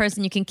fuck that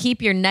person, you can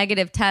keep your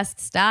negative test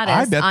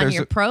status on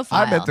your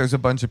profile. I bet there's a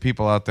bunch of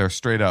people out there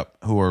straight up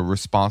who are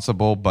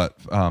responsible but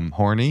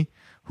horny,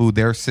 who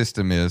their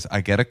system is, I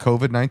get a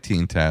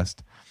COVID-19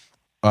 test,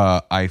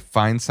 I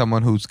find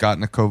someone who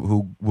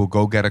will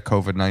go get a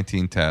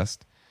COVID-19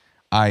 test,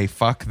 I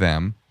fuck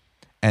them,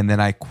 and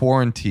then I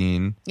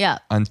quarantine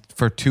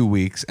for 2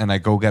 weeks, and I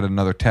go get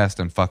another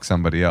test and fuck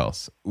somebody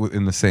else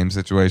in the same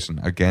situation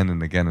again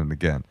and again and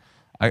again.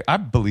 I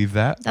believe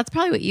that. That's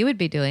probably what you would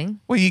be doing.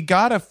 Well, you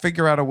got to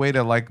figure out a way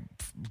to like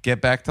get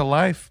back to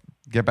life,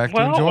 get back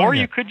to enjoying or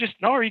you could just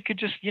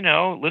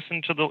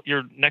listen to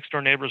your next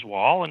door neighbor's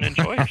wall and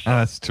enjoy yourself.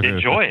 That's true.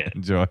 Enjoy it.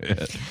 Enjoy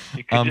it.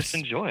 You could just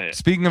enjoy it.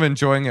 Speaking of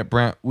enjoying it,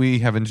 Brent, we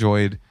have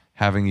enjoyed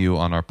having you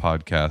on our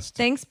podcast.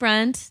 Thanks,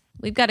 Brent.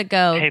 We've got to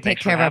go take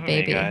care of our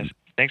baby. Guys.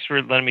 Thanks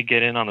for letting me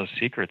get in on those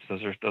secrets.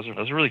 Those are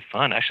really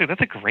fun. Actually,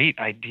 that's a great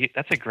idea.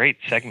 That's a great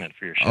segment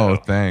for your show. Oh,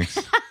 thanks.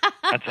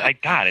 It's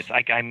like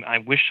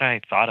I wish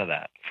I thought of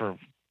that for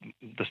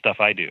the stuff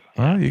I do.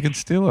 Well, you can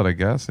steal it, I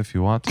guess, if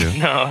you want to.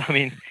 No, I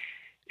mean,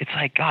 it's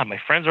like, God, my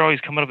friends are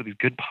always coming up with these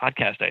good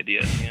podcast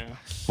ideas.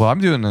 Well,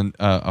 I'm doing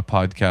a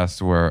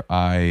podcast where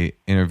I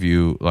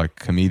interview like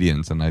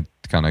comedians, and I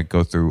kind of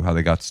go through how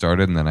they got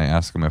started, and then I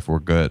ask them if we're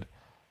good.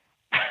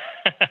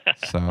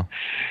 So,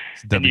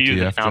 and you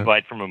use a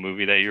soundbite from a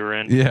movie that you were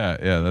in? Yeah,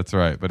 that's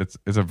right. But it's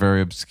a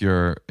very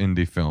obscure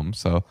indie film.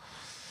 So,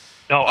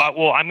 no,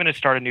 well, I'm going to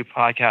start a new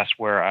podcast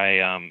where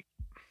I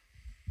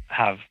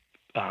have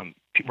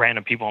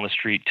random people on the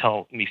street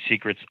tell me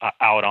secrets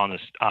out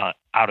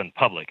in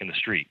public in the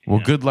street. Well,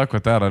 good luck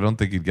with that. I don't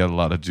think you'd get a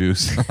lot of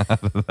juice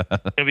out of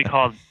that. It'll be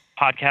called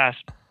Podcast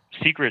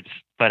Secrets,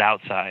 but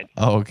outside.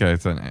 Oh, okay.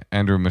 It's an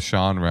Andrew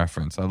Michon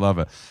reference. I love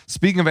it.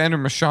 Speaking of Andrew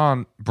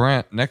Michon,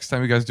 Brent, next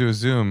time you guys do a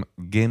Zoom,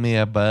 give me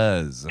a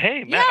buzz.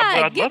 Hey, man.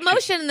 Yeah, get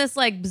motion in this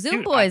like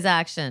Zoom Boys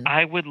action.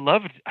 I would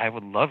love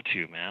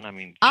to, man. I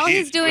mean, all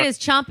he's doing is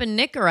chomping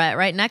Nicorette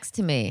right next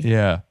to me.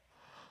 Yeah.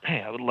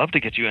 Hey, I would love to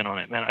get you in on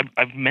it, man.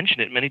 I've mentioned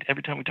it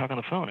every time we talk on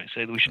the phone. I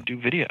say that we should do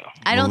video.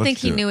 I don't think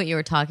he knew what you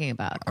were talking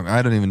about.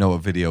 I don't even know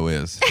what video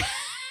is.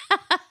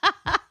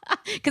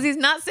 Because he's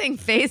not saying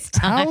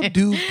FaceTime. How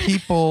do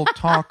people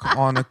talk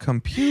on a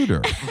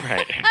computer?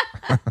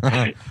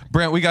 Right.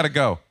 Brent, we got to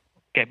go.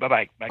 Okay,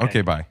 bye-bye.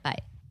 Okay, bye. Bye.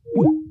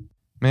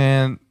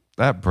 Man,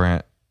 that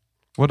Brent,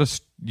 what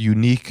a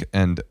unique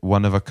and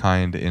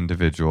one-of-a-kind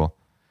individual.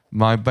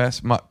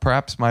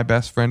 Perhaps my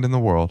best friend in the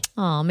world.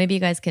 Oh, maybe you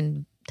guys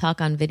can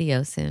talk on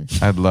video soon.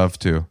 I'd love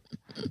to.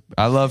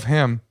 I love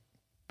him,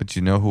 but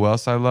you know who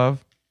else I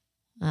love?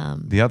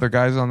 The other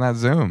guys on that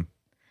Zoom.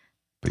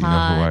 But you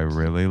know who I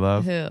really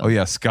love? Who? Oh,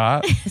 yeah,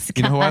 Scott.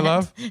 You know who I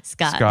love?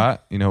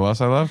 Scott. You know who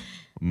else I love?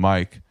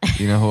 Mike.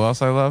 You know who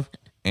else I love?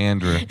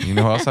 Andrew. You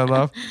know who else I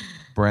love?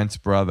 Brent's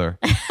brother.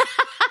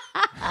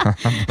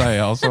 But I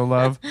also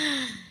love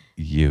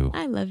you.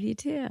 I love you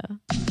too.